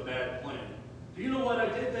that was a bad plan. Do you know what I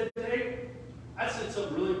did that day? I said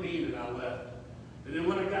something really mean and I left. And then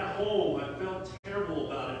when I got home, I felt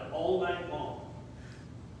terrible about it all night long.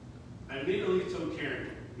 I immediately told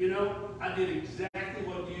Karen, you know, I did exactly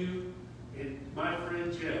what you and my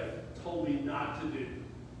friend Jeff told me not to do.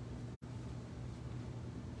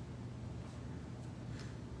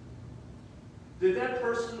 Did that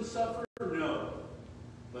person suffer? No.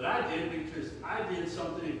 But I did because I did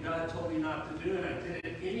something that God told me not to do, and I did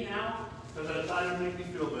it anyhow because I thought it would make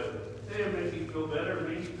me feel better. It didn't make me feel better, it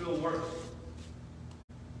made me feel worse.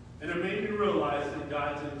 And it made me realize that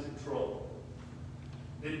God's in control.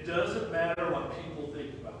 It doesn't matter what people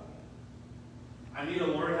think about me. I need to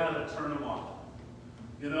learn how to turn them off.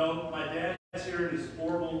 You know, my dad's hearing is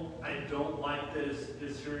horrible. I don't like that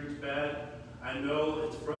his hearing's bad. I know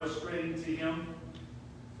it's frustrating to him.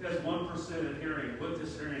 He has 1% of hearing with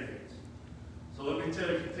his hearing aids. So let me tell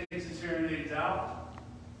you, if he takes his hearing aids out,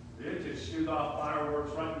 they'd just shoot off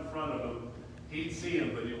fireworks right in front of him. He'd see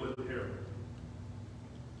them, but he wouldn't hear them.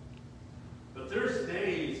 But there's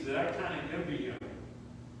days that I kind of envy him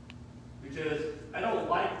because I don't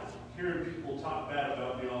like hearing people talk bad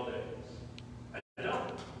about me all day. I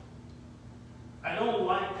don't. I don't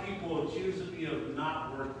like people accusing me of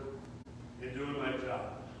not working and doing my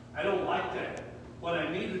job. I don't like that. What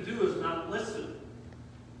I need to do is not listen.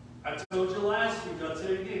 I told you last week, I'll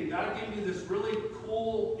tell you again, God gave me this really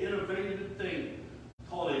cool, innovative thing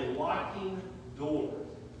called a locking door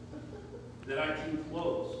that I can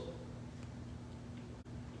close.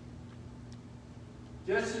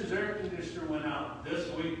 Guess whose air conditioner went out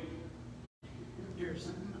this week?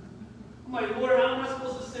 Yours. I'm like, Lord, how am I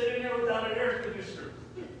supposed to sit in here without an air conditioner?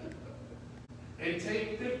 And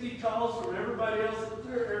take 50 calls from everybody else that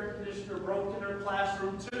their air conditioner broke in their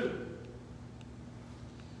classroom too.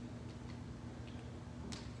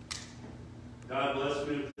 God bless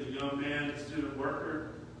me with a young man, a student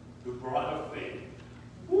worker, who brought a fan.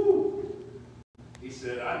 Woo! He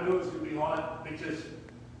said, I know it's going to be hot because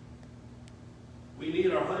we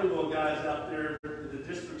need our Honeywell guys out there in the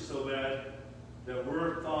district so bad that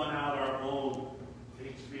we're thawing out our own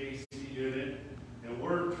HVAC unit, and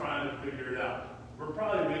we're trying to figure it out. We're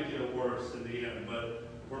probably making it worse in the end, but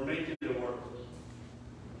we're making it worse.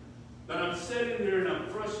 But I'm sitting there and I'm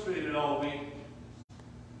frustrated all week.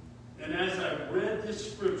 And as I read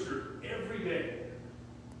this scripture every day,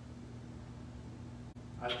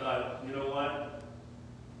 I thought, you know what?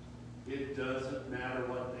 It doesn't matter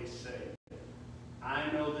what they say.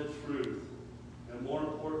 I know the truth. And more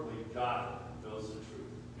importantly, God knows the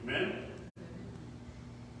truth. Amen?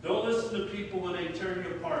 Don't listen to people when they tear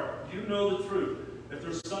you apart. You know the truth. If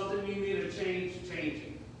there's something you need to change, change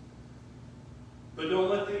it. But don't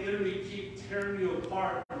let the enemy keep tearing you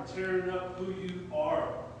apart and tearing up who you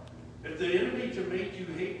are. If the enemy can make you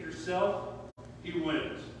hate yourself, he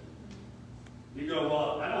wins. You go,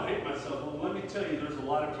 well, I don't hate myself. Well, let me tell you, there's a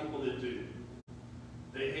lot of people that do.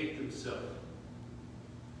 They hate themselves.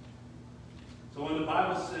 So when the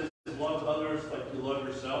Bible says love others like you love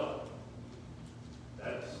yourself,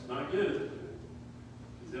 that's not good.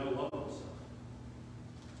 Because they don't love themselves.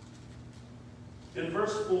 In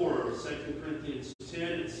verse 4 of 2 Corinthians 10,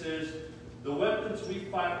 it says, the weapons we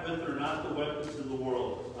fight with are not the weapons of the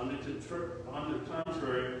world. On the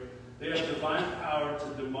contrary, they have divine power to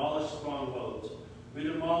demolish strongholds. We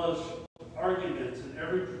demolish arguments and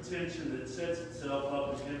every pretension that sets itself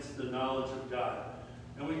up against the knowledge of God.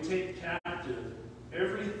 And we take captive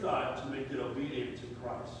every thought to make it obedient to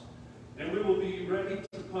Christ. And we will be ready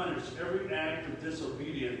to punish every act of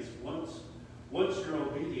disobedience once your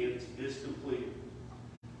obedience is complete.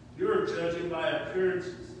 You are judging by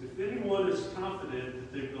appearances. If anyone is confident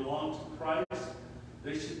that they belong to Christ,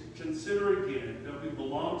 they should consider again that we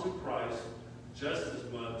belong to Christ just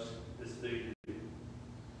as much as they do.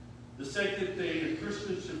 The second thing, a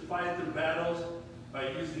Christian should fight their battles by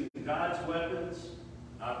using God's weapons,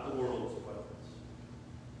 not the world's weapons.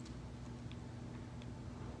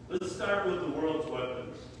 Let's start with the world's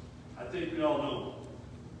weapons. I think we all know them.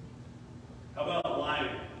 How about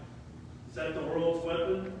lying? Is that the world's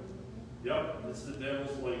weapon? Yep, it's the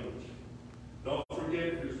devil's language. Don't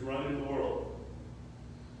forget who's running the world.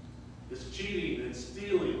 It's cheating and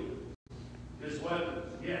stealing. His weapons,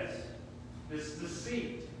 yes. It's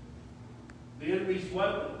deceit. The enemy's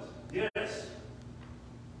weapons, yes.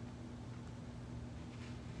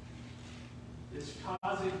 It's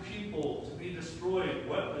causing people to be destroyed,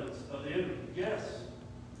 weapons of the enemy, yes.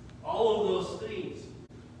 All of those things.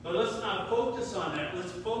 But let's not focus on that.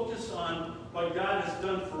 Let's focus on what God has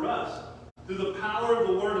done for us. Through the power of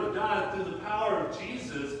the Word of God, through the power of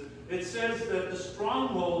Jesus, it says that the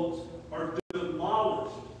strongholds are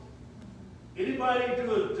demolished. Anybody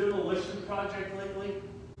do a demolition project lately?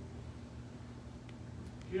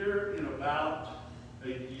 Here in about a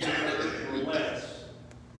year or less,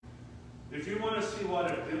 if you want to see what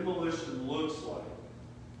a demolition looks like,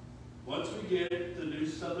 once we get the new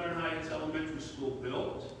Southern Heights Elementary School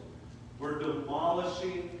built, we're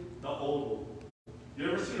demolishing the old one.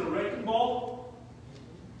 You ever seen a wrecking ball?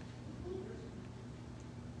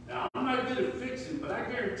 Now, I'm not good at fixing, but I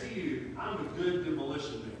guarantee you, I'm a good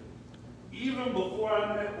demolition man. Even before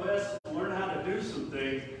I met Wes and learned how to do some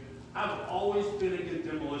things, I've always been a good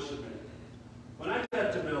demolition man. When I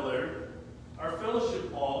got to Bel Air, our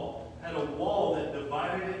fellowship hall had a wall that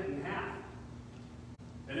divided it in half.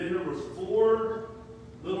 And then there was 4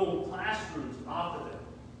 little classrooms off of it.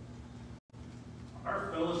 Our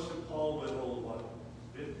fellowship hall would hold, what,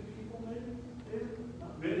 50 people maybe?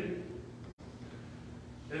 Not many.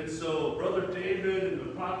 And so Brother David and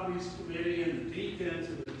the Properties Committee and the deacons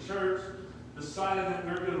and the church decided that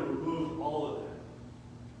they're going to remove all of that.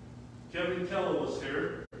 Kevin Keller was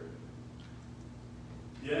here.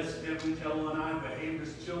 Yes, Kevin Keller and I behaved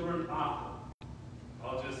as children often.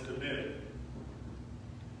 I'll just admit it.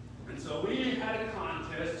 And so we had a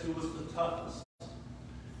contest who was the toughest.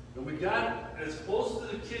 And we got as close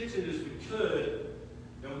to the kitchen as we could,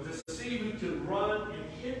 and to see who could run and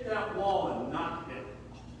hit that wall and not hit it.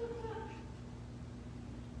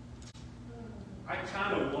 I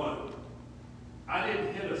kind of won. I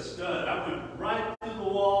didn't hit a stud. I went right through the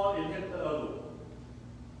wall and hit the other one.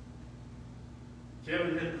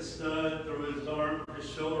 Kevin hit the stud, threw his arm, his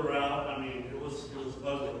shoulder out. I mean, it was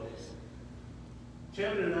ugly.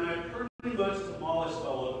 Kevin and I pretty much demolished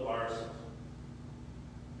all of the bars.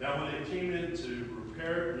 Now, when it came in to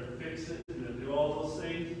repair it and fix it and to do all those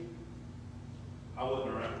things, I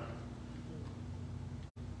wasn't around.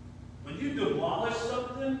 When you demolish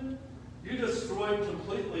something, you destroy it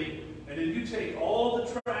completely, and then you take all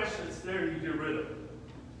the trash that's there and you get rid of it.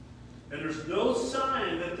 And there's no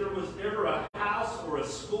sign that there was ever a house or a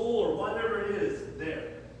school or whatever it is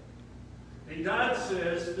there. And God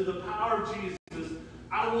says, through the power of Jesus,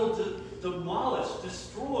 I will demolish,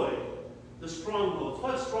 destroy the strongholds.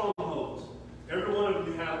 What strongholds? Every one of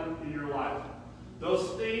you have them in your life. Those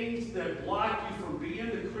things that block you from being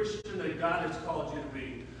the Christian that God has called you to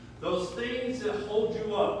be. Those things that hold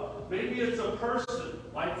you up. Maybe it's a person,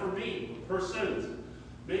 like for me, persons.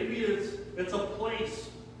 Maybe it's a place.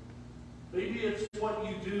 Maybe it's what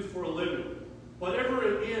you do for a living. Whatever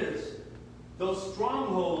it is, those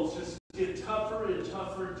strongholds just get tougher and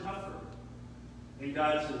tougher and tougher. And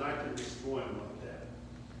God says, I can destroy them like that.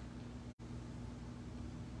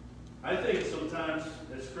 I think sometimes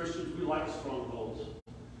as Christians we like strongholds.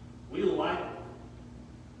 We like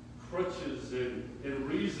crutches and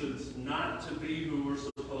reasons not to be who we're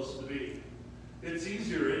supposed to be. It's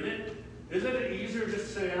easier, isn't it? Isn't it easier just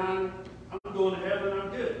to say, I'm going to heaven, I'm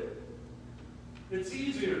good? It's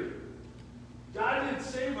easier. God didn't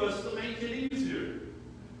save us to make it easier.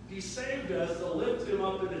 He saved us to lift him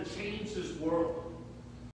up and to change this world.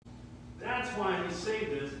 That's why he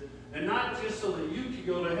saved us. And not just so that you could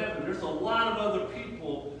go to heaven. There's a lot of other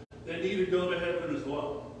people that need to go to heaven as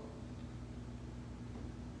well.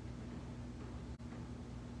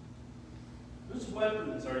 Whose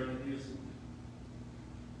weapons are you using?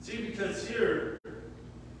 See, because here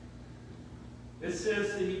it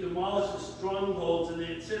says that he demolishes strongholds, and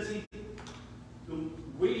it says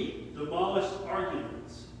we demolish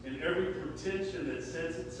arguments and every pretension that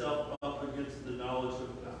sets itself up against the knowledge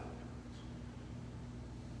of God.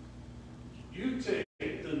 You take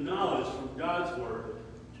the knowledge from God's Word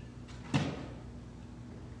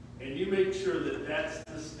and you make sure that that's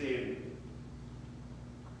the standard.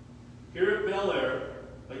 Here at Bel Air,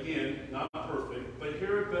 again, not perfect, but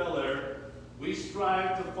here at Bel Air, we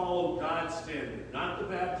strive to follow God's standard. Not the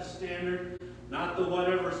Baptist standard, not the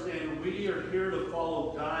whatever standard. We are here to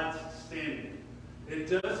follow God's standard.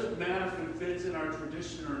 It doesn't matter if it fits in our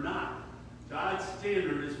tradition or not. God's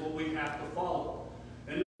standard is what we have to follow.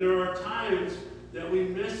 And there are times that we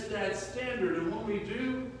miss that standard, and when we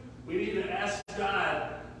do, we need to ask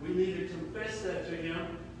God, we need to confess that to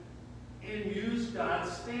Him, and use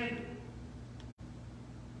God's standard.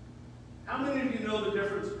 How many of you know the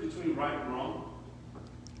difference between right and wrong?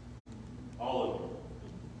 All of you.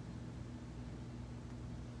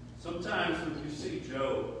 Sometimes when you see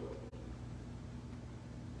Job,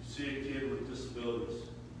 you see a kid with disabilities.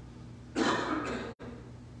 You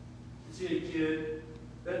see a kid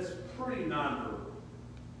that's pretty nonverbal.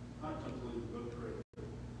 Not completely, but pretty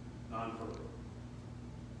nonverbal.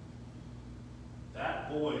 That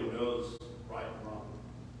boy knows right and wrong.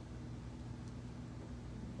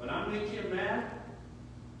 When I make him mad,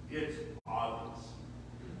 it's obvious.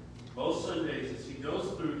 Most Sundays, as he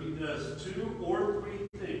goes through, he does 2 or 3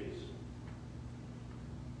 things.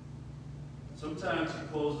 Sometimes he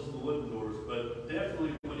closes the wooden doors, but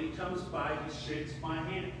definitely when he comes by, he shakes my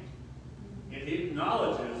hand. And he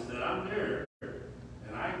acknowledges that I'm there,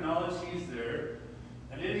 and I acknowledge he's there,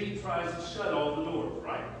 and then he tries to shut all the doors,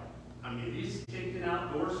 right? I mean, he's kicking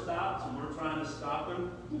out door stops, and we're trying to stop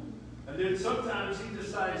him. And then sometimes he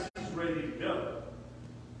decides he's ready to go.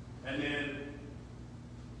 And then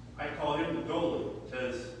I call him the goalie,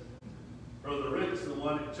 because Brother Rick's the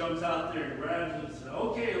one that jumps out there and grabs him and says,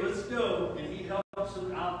 okay, let's go. And he helps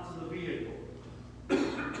him out to the vehicle.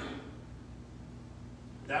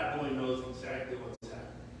 That boy knows exactly what's happening.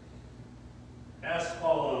 Ask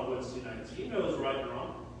Paul on Wednesday nights. He knows right and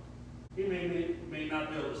wrong. He may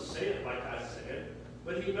not be able to say it like I said,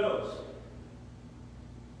 but he knows.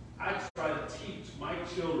 I try to teach my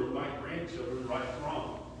children, my grandchildren, right and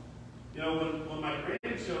wrong. You know, when my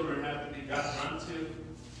grandchildren have to be gotten onto,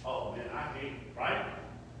 oh man, I hate it, right?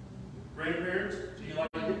 Grandparents, do you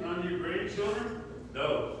like getting onto your grandchildren?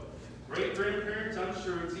 No. Great-grandparents, I'm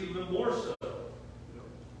sure it's even more so.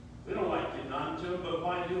 We don't like getting onto them, but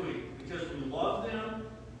why do we? Because we love them,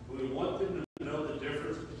 we want them to know the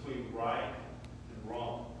difference between right and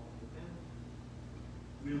wrong.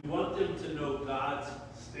 We want them to know God's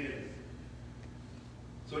standard.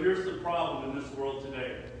 So here's the problem in this world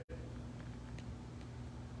today.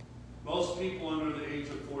 Most people under the age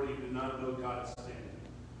of 40 do not know God's standard.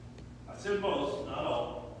 I said most, not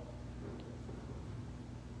all.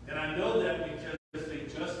 And I know that because they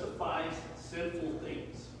justify sinful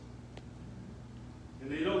things.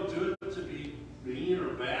 And they don't do it to be mean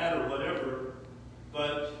or bad or whatever,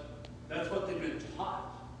 but that's what they've been taught.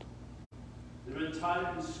 They've been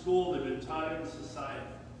taught in school, they've been taught in society.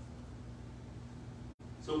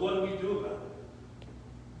 So what do we do about it?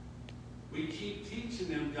 We keep teaching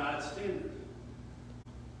them God's standard.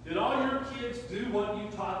 Did all your kids do what you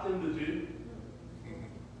taught them to do?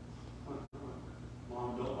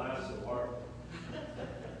 Mom, don't laugh so hard.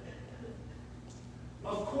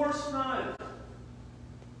 Of course not.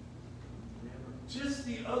 Just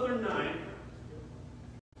the other night,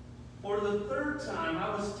 for the 3rd time, I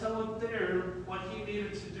was telling Darren what he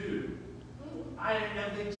needed to do. I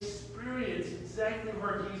have experienced exactly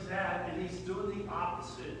where he's at, and he's doing the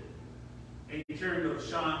opposite. And Karen goes,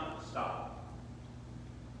 Sean, stop.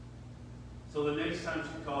 So the next time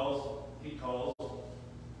he calls,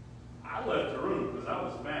 I left the room because I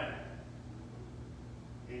was mad.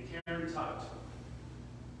 And Karen talked to him.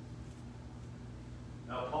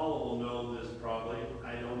 Now, Paula will know this probably.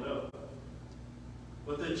 I don't know.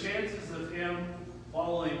 But the chances of him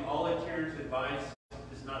following all of Karen's advice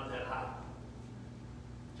is not that high.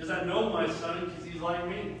 Because I know my son because he's like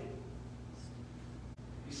me.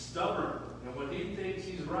 He's stubborn. And when he thinks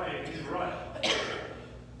he's right, he's right.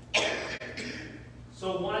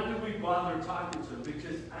 So why do we bother talking to him?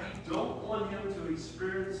 Because I don't want him to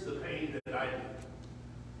experience the pain that I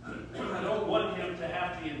did. I don't want him to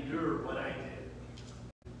have to endure what I did.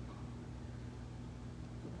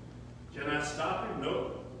 Can I stop him?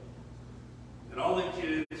 No. And all the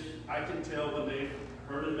kids, I can tell when they've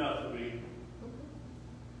heard enough of me,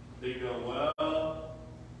 they go, well,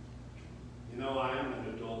 you know, I am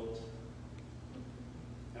an adult.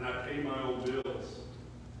 And I pay my own bills.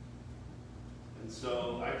 And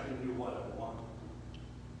so I can do what I want.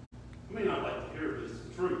 I may not like to hear it, but it's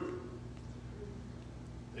the truth.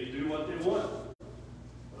 They do what they want,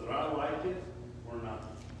 whether I like it or not.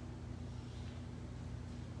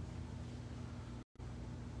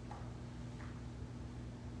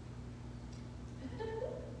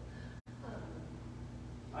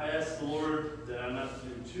 I asked the Lord that I'm not to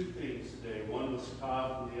do 2 things today. One was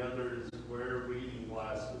cough, and the other is wear reading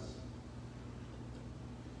glasses.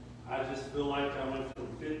 I just feel like I went from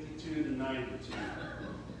 52 to 92.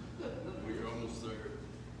 We're almost there.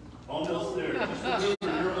 Almost there. Just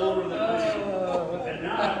remember, you're older than me.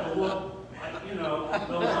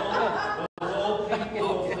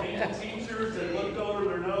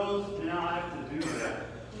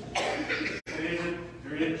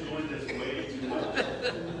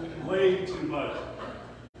 way too much.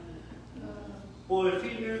 Well, if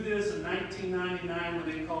he knew this in 1999 when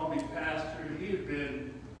they called me pastor, he had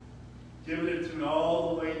been giving it to me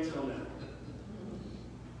all the way till now.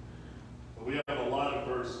 But we have a lot of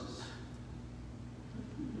verses.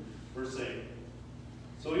 Verse 8.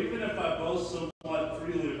 So even if I boast somewhat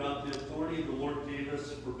freely about the authority the Lord gave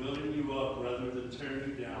us for building you up rather than tearing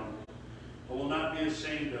you down, I will not be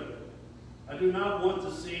ashamed of it. I do not want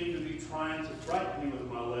to seem to be trying to frighten you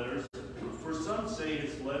with my letters, for some say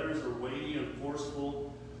his letters are weighty and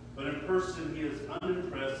forceful, but in person he is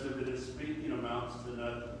unimpressive and his speaking amounts to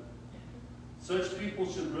nothing. Such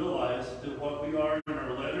people should realize that what we are in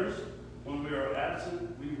our letters, when we are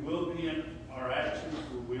absent, we will be in our actions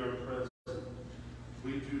when we are present.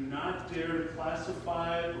 We do not dare to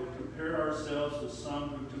classify or compare ourselves with some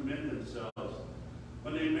who commend themselves.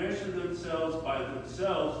 When they measure themselves by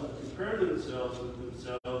themselves and compare themselves with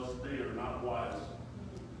themselves, they are not wise.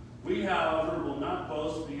 We, however, will not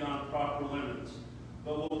boast beyond proper limits,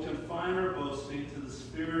 but will confine our boasting to the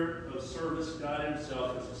spirit of service God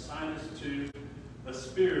himself has assigned us to, a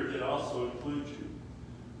spirit that also includes you.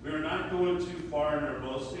 We are not going too far in our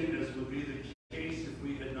boasting, as would be the case if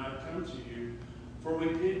we had not come to you, for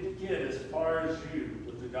we did get as far as you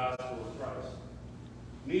with the gospel of Christ.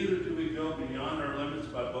 Neither do we go beyond our limits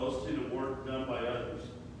by boasting of work done by others.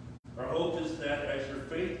 Our hope is that as your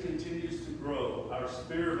faith continues to grow, our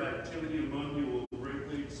sphere of activity among you will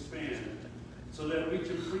greatly expand, so that we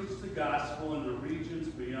can preach the gospel in the regions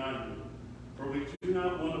beyond you. For we do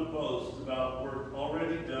not want to boast about work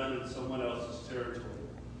already done in someone else's territory.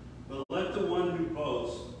 But let the one who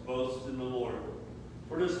boasts, boast in the Lord.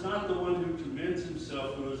 For it is not the one who commends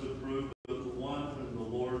himself who is approved, but the one whom the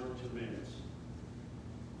Lord commends.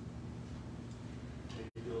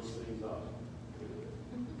 Take those things off.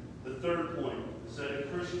 The third point is that a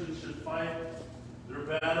Christian should fight their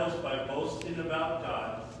battles by boasting about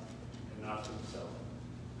God and not themselves.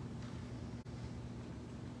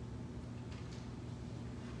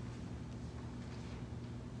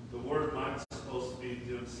 The word might's supposed to be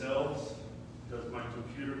themselves, because my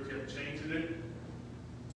computer kept changing it,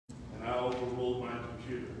 and I overruled my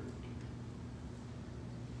computer.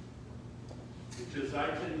 Because I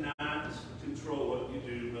cannot control what you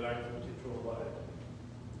do, but I can control what I do.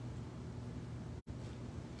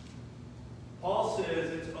 Paul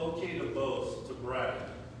says it's okay to boast, to brag.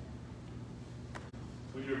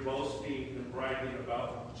 When you're boasting and bragging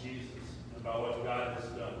about Jesus, about what God has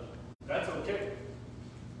done. That's okay.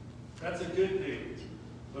 That's a good thing.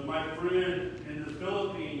 When my friend in the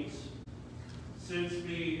Philippines sends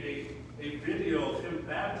me a video of him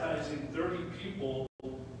baptizing 30 people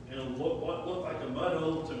in what looked like a mud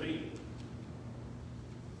hole to me,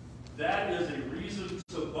 that is a reason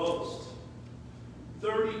to boast.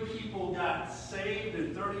 30 people got saved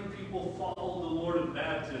and 30 people followed the Lord in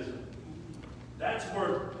baptism. That's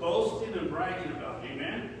worth boasting and bragging about.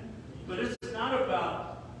 Amen? But it's not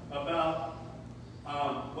about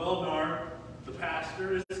Wellnar, the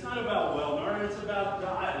pastor. It's not about Wellnar. It's about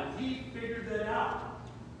God. And he figured that out.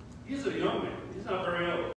 He's a young man. He's not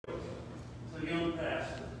very old. He's a young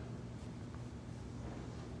pastor.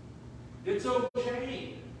 It's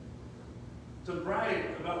okay to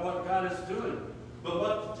brag about what God is doing. But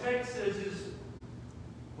what the text says is,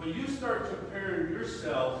 when you start comparing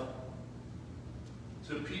yourself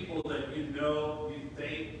to people that you know, you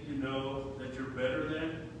think you know that you're better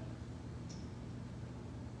than,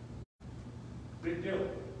 big deal.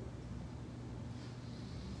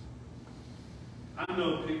 I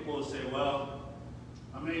know people who say, well,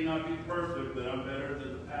 I may not be perfect, but I'm better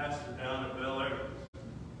than the pastor down at Bel Air.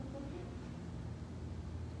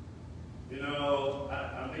 You know,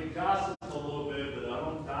 I may gossip a little bit, but I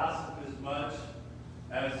don't gossip as much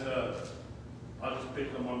as, I'll just pick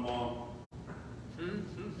on my mom.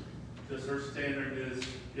 Because her standard is,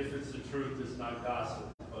 if it's the truth, it's not gossip.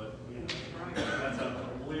 But, you know, that's a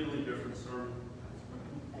completely different sermon.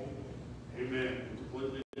 Amen.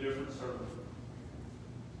 Completely different sermon.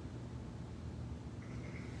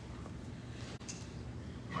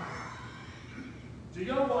 Do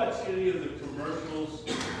y'all watch any of the commercials?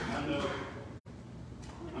 I know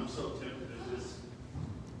I'm so tempted to just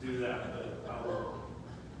do that, but I won't.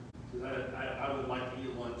 Because I would like to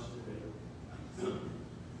eat lunch today.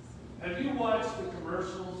 Have you watched the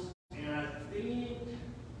commercials? And I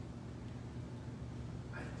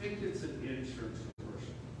think it's an insurance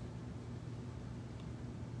commercial.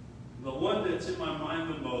 The one that's in my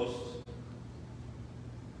mind the most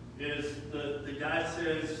is the guy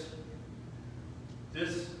says,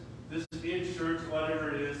 this insurance,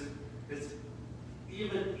 whatever it is, it's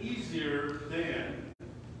even easier than,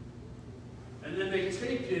 and then they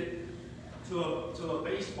take it to a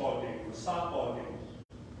baseball game, a softball game.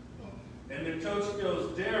 And the coach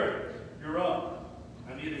goes, Derek, you're up.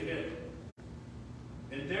 I need a hit.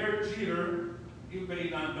 And Derek Jeter, you may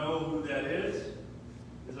not know who that is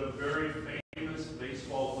a very famous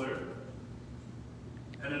baseball player.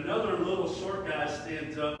 And another little short guy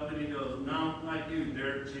stands up and he goes, no, not you,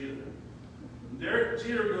 Derek Jeter. And Derek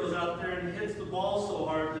Jeter goes out there and hits the ball so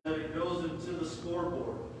hard that it goes into the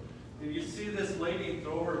scoreboard. And you see this lady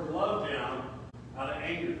throw her glove down out of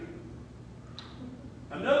anger.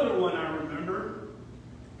 Another one I remember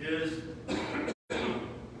is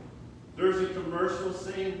there's a commercial,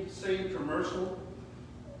 same commercial,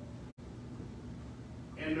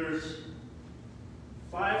 and there's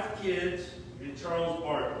 5 kids in Charles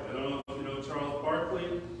Barkley. I don't know if you know Charles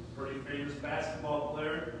Barkley, pretty famous basketball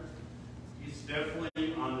player. He's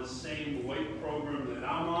definitely on the same weight program that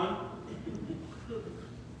I'm on.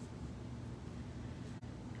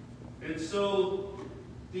 And so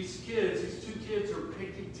these 2 kids are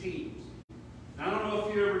picking teams. I don't know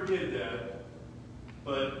if you ever did that,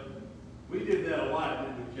 but we did that a lot,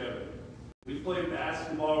 didn't we, Kevin? We played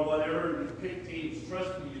basketball or whatever, and you pick teams.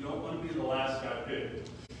 Trust me, you don't want to be the last guy picked.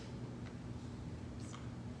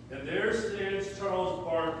 And there stands Charles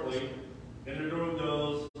Barkley, and the girl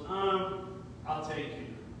goes, I'll take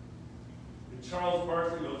you. And Charles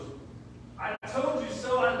Barkley goes, I told you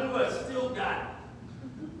so, I knew I still got it.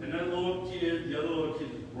 And that little kid, the other little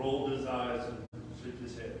kid, rolled his eyes and shook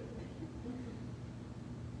his head.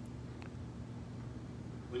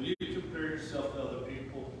 When you compare yourself to other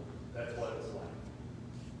people, that's what it's like.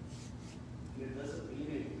 And it doesn't mean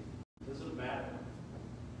anything. It doesn't matter.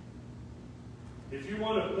 If you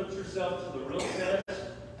want to put yourself to the real test,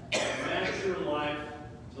 match your life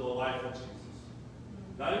to the life of Jesus.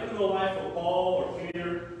 Not even the life of Paul or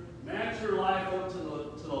Peter. Match your life up to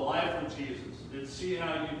the life of Jesus and see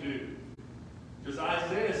how you do. Because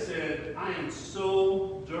Isaiah said, I am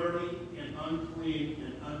so dirty and unclean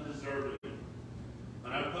and undeserving.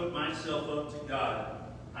 When I put myself up to God,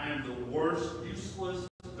 I am the worst, useless,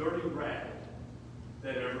 dirty rag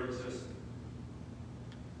that ever existed.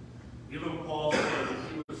 Even Paul said that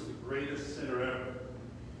he was the greatest sinner ever.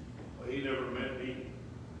 But he never met me.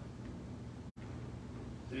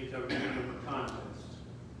 I think I've given him a contest.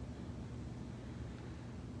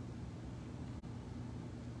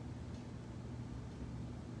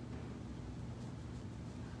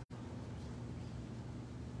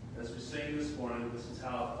 As we sang this morning, this is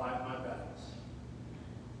how I fight my battles.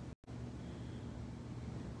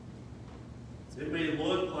 It may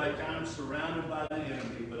look like I'm surrounded by the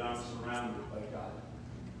enemy, but I'm surrounded by God.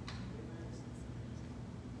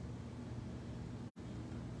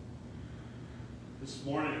 This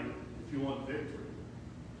morning, if you want victory,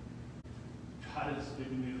 God has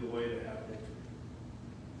given you the way to have victory.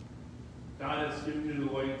 God has given you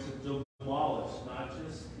the way to demolish, not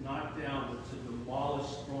just knock down, but to demolish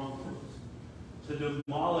strongholds. To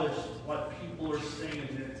demolish what people are saying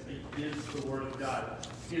that's against the Word of God.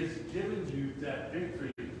 He has given you that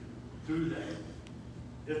victory through that.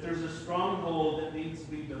 If there's a stronghold that needs to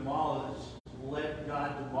be demolished, let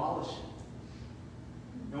God demolish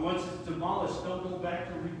it. And once it's demolished, don't go back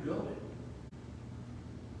and rebuild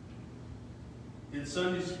it. In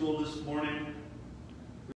Sunday school this morning,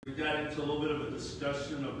 we got into a little bit of a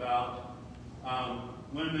discussion about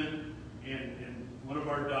women, and one of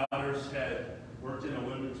our daughters had worked in a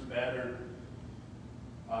women's battered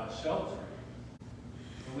shelter.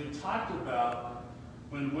 And we talked about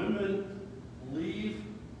when women leave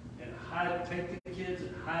and take the kids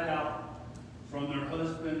and hide out from their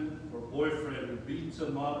husband or boyfriend who beats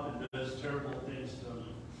them up and does terrible things to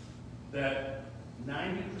them, that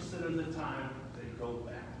 90% of the time they go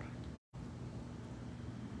back.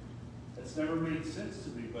 That's never made sense to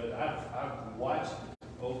me, but I've watched it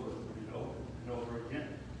over and over and over again.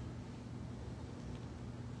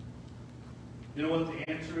 You know what the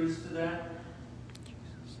answer is to that?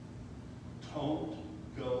 Don't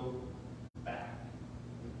go back.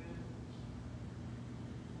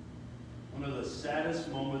 One of the saddest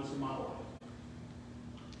moments of my life.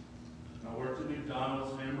 When I worked at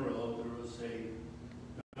McDonald's in Amarillo, there was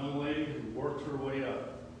a young lady who worked her way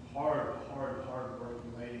up. Hard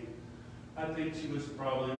working lady. I think she was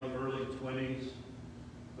probably in the early 20s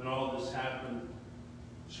when all this happened.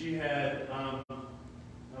 She had, I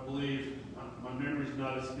believe, my memory's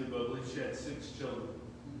not as good, but I believe she had 6 children.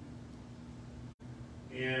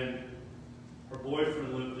 And her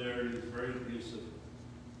boyfriend lived there, and he was very abusive.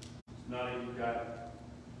 He's not a good guy.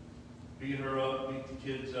 Beat her up, beat the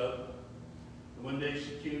kids up. And one day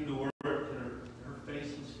she came to work, and her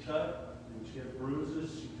face was cut, and she had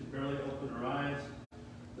bruises. She could barely open her eyes.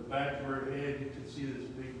 the back of her head. You could see this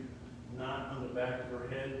big knot on the back of her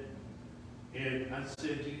head. And I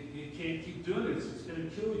said, you can't keep doing this. It's going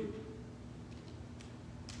to kill you.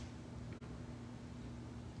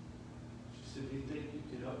 She said, do you think you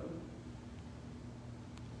could help me?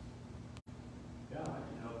 Yeah, I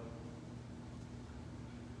can help.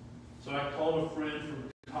 So I called a friend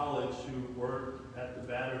from college who worked at the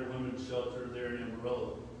battered women's shelter there in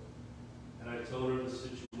Amarillo. And I told her the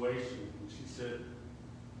situation. And she said,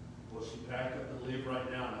 will she pack up and leave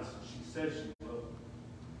right now? And I said, she said she will.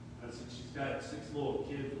 I said, she's got 6 little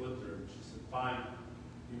kids with her. And she said, fine,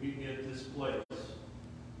 you meet me at this place.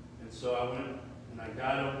 And so I went and I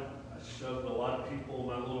got them. I shoved a lot of people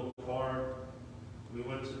in my little car. We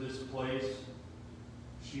went to this place.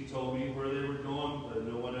 She told me where they were going, but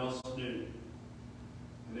no one else knew.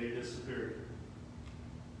 And they disappeared.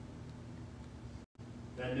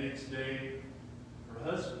 That next day,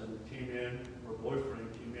 her husband came in, her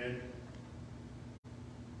boyfriend came in,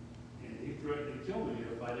 and he threatened to kill me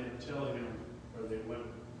if I didn't tell him where they went.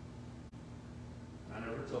 I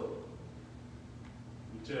never told him.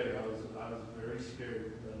 Let me tell you, I was very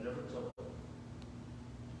scared, but I never told him.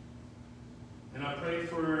 And I prayed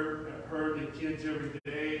for her and the kids every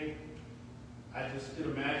day. I just could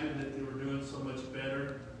imagine that they were doing so much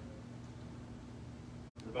better.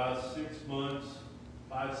 About 6 months,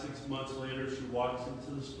 5, 6 months later, she walks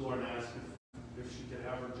into the store and asks if she could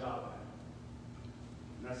have her job back.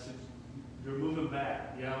 And I said, you're moving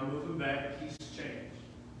back. Yeah, I'm moving back. He's changed.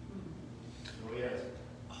 So he asked,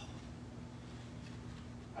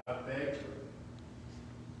 I begged her.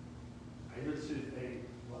 I just said, hey,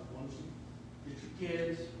 why don't you get your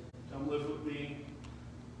kids, come live with me,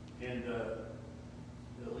 and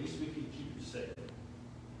at least we can keep you safe.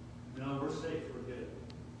 No, we're safe. We're good.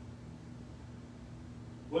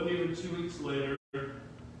 Wasn't even 2 weeks later,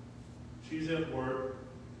 she's at work.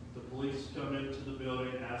 The police come into the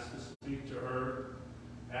building, ask to speak to her,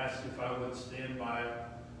 asked if I would stand by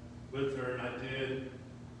with her, and I did.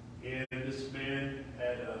 And this man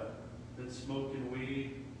had been smoking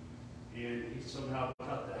weed, and he somehow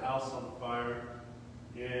caught the house on fire,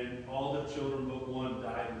 and all the children but one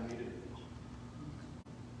died immediately.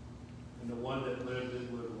 And the one that lived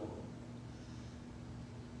didn't live long.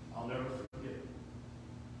 I'll never forget.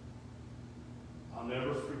 I'll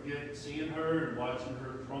never forget seeing her and watching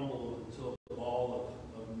her crumble into a ball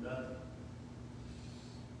of nothing.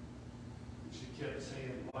 And she kept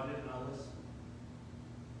saying, why didn't I listen?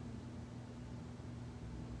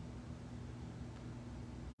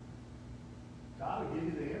 God will give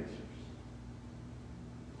you the answers.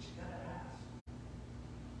 But you gotta ask.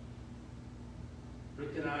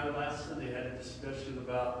 Rick and I last Sunday had a discussion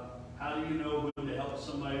about how do you know when to help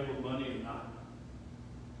somebody with money and not?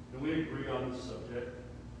 And we agree on the subject.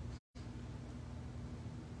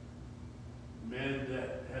 A man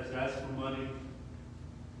that has asked for money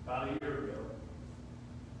about a year ago.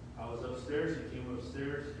 I was upstairs, he came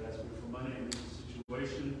upstairs, asked me for money in this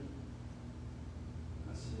situation.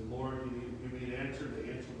 I said, Lord, you need to give me an answer.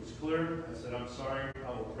 The answer was clear. I said, I'm sorry, I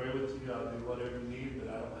will pray with you, I'll do whatever you need,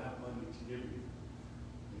 but I don't have money to give you.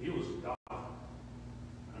 And he was gone.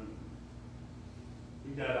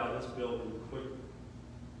 He got out of this building quick.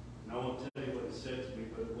 And I won't tell you what he said to me,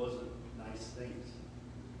 but it wasn't nice things.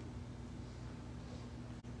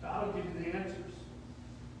 God will give you the answers.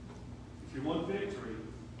 If you want victory,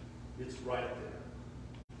 it's right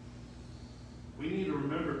there. We need to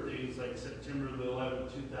remember things like September the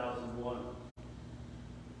 11th, 2001.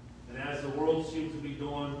 And as the world seems to be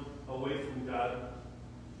going away from God,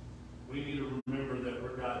 we need to remember that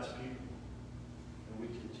we're God's people. And we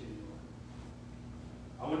continue on.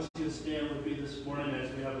 I want you to stand with me this morning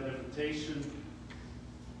as we have an invitation.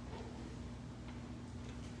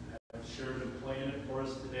 I'm sure been playing it for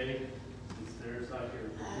us today. Since there's not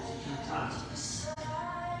here. This is your time.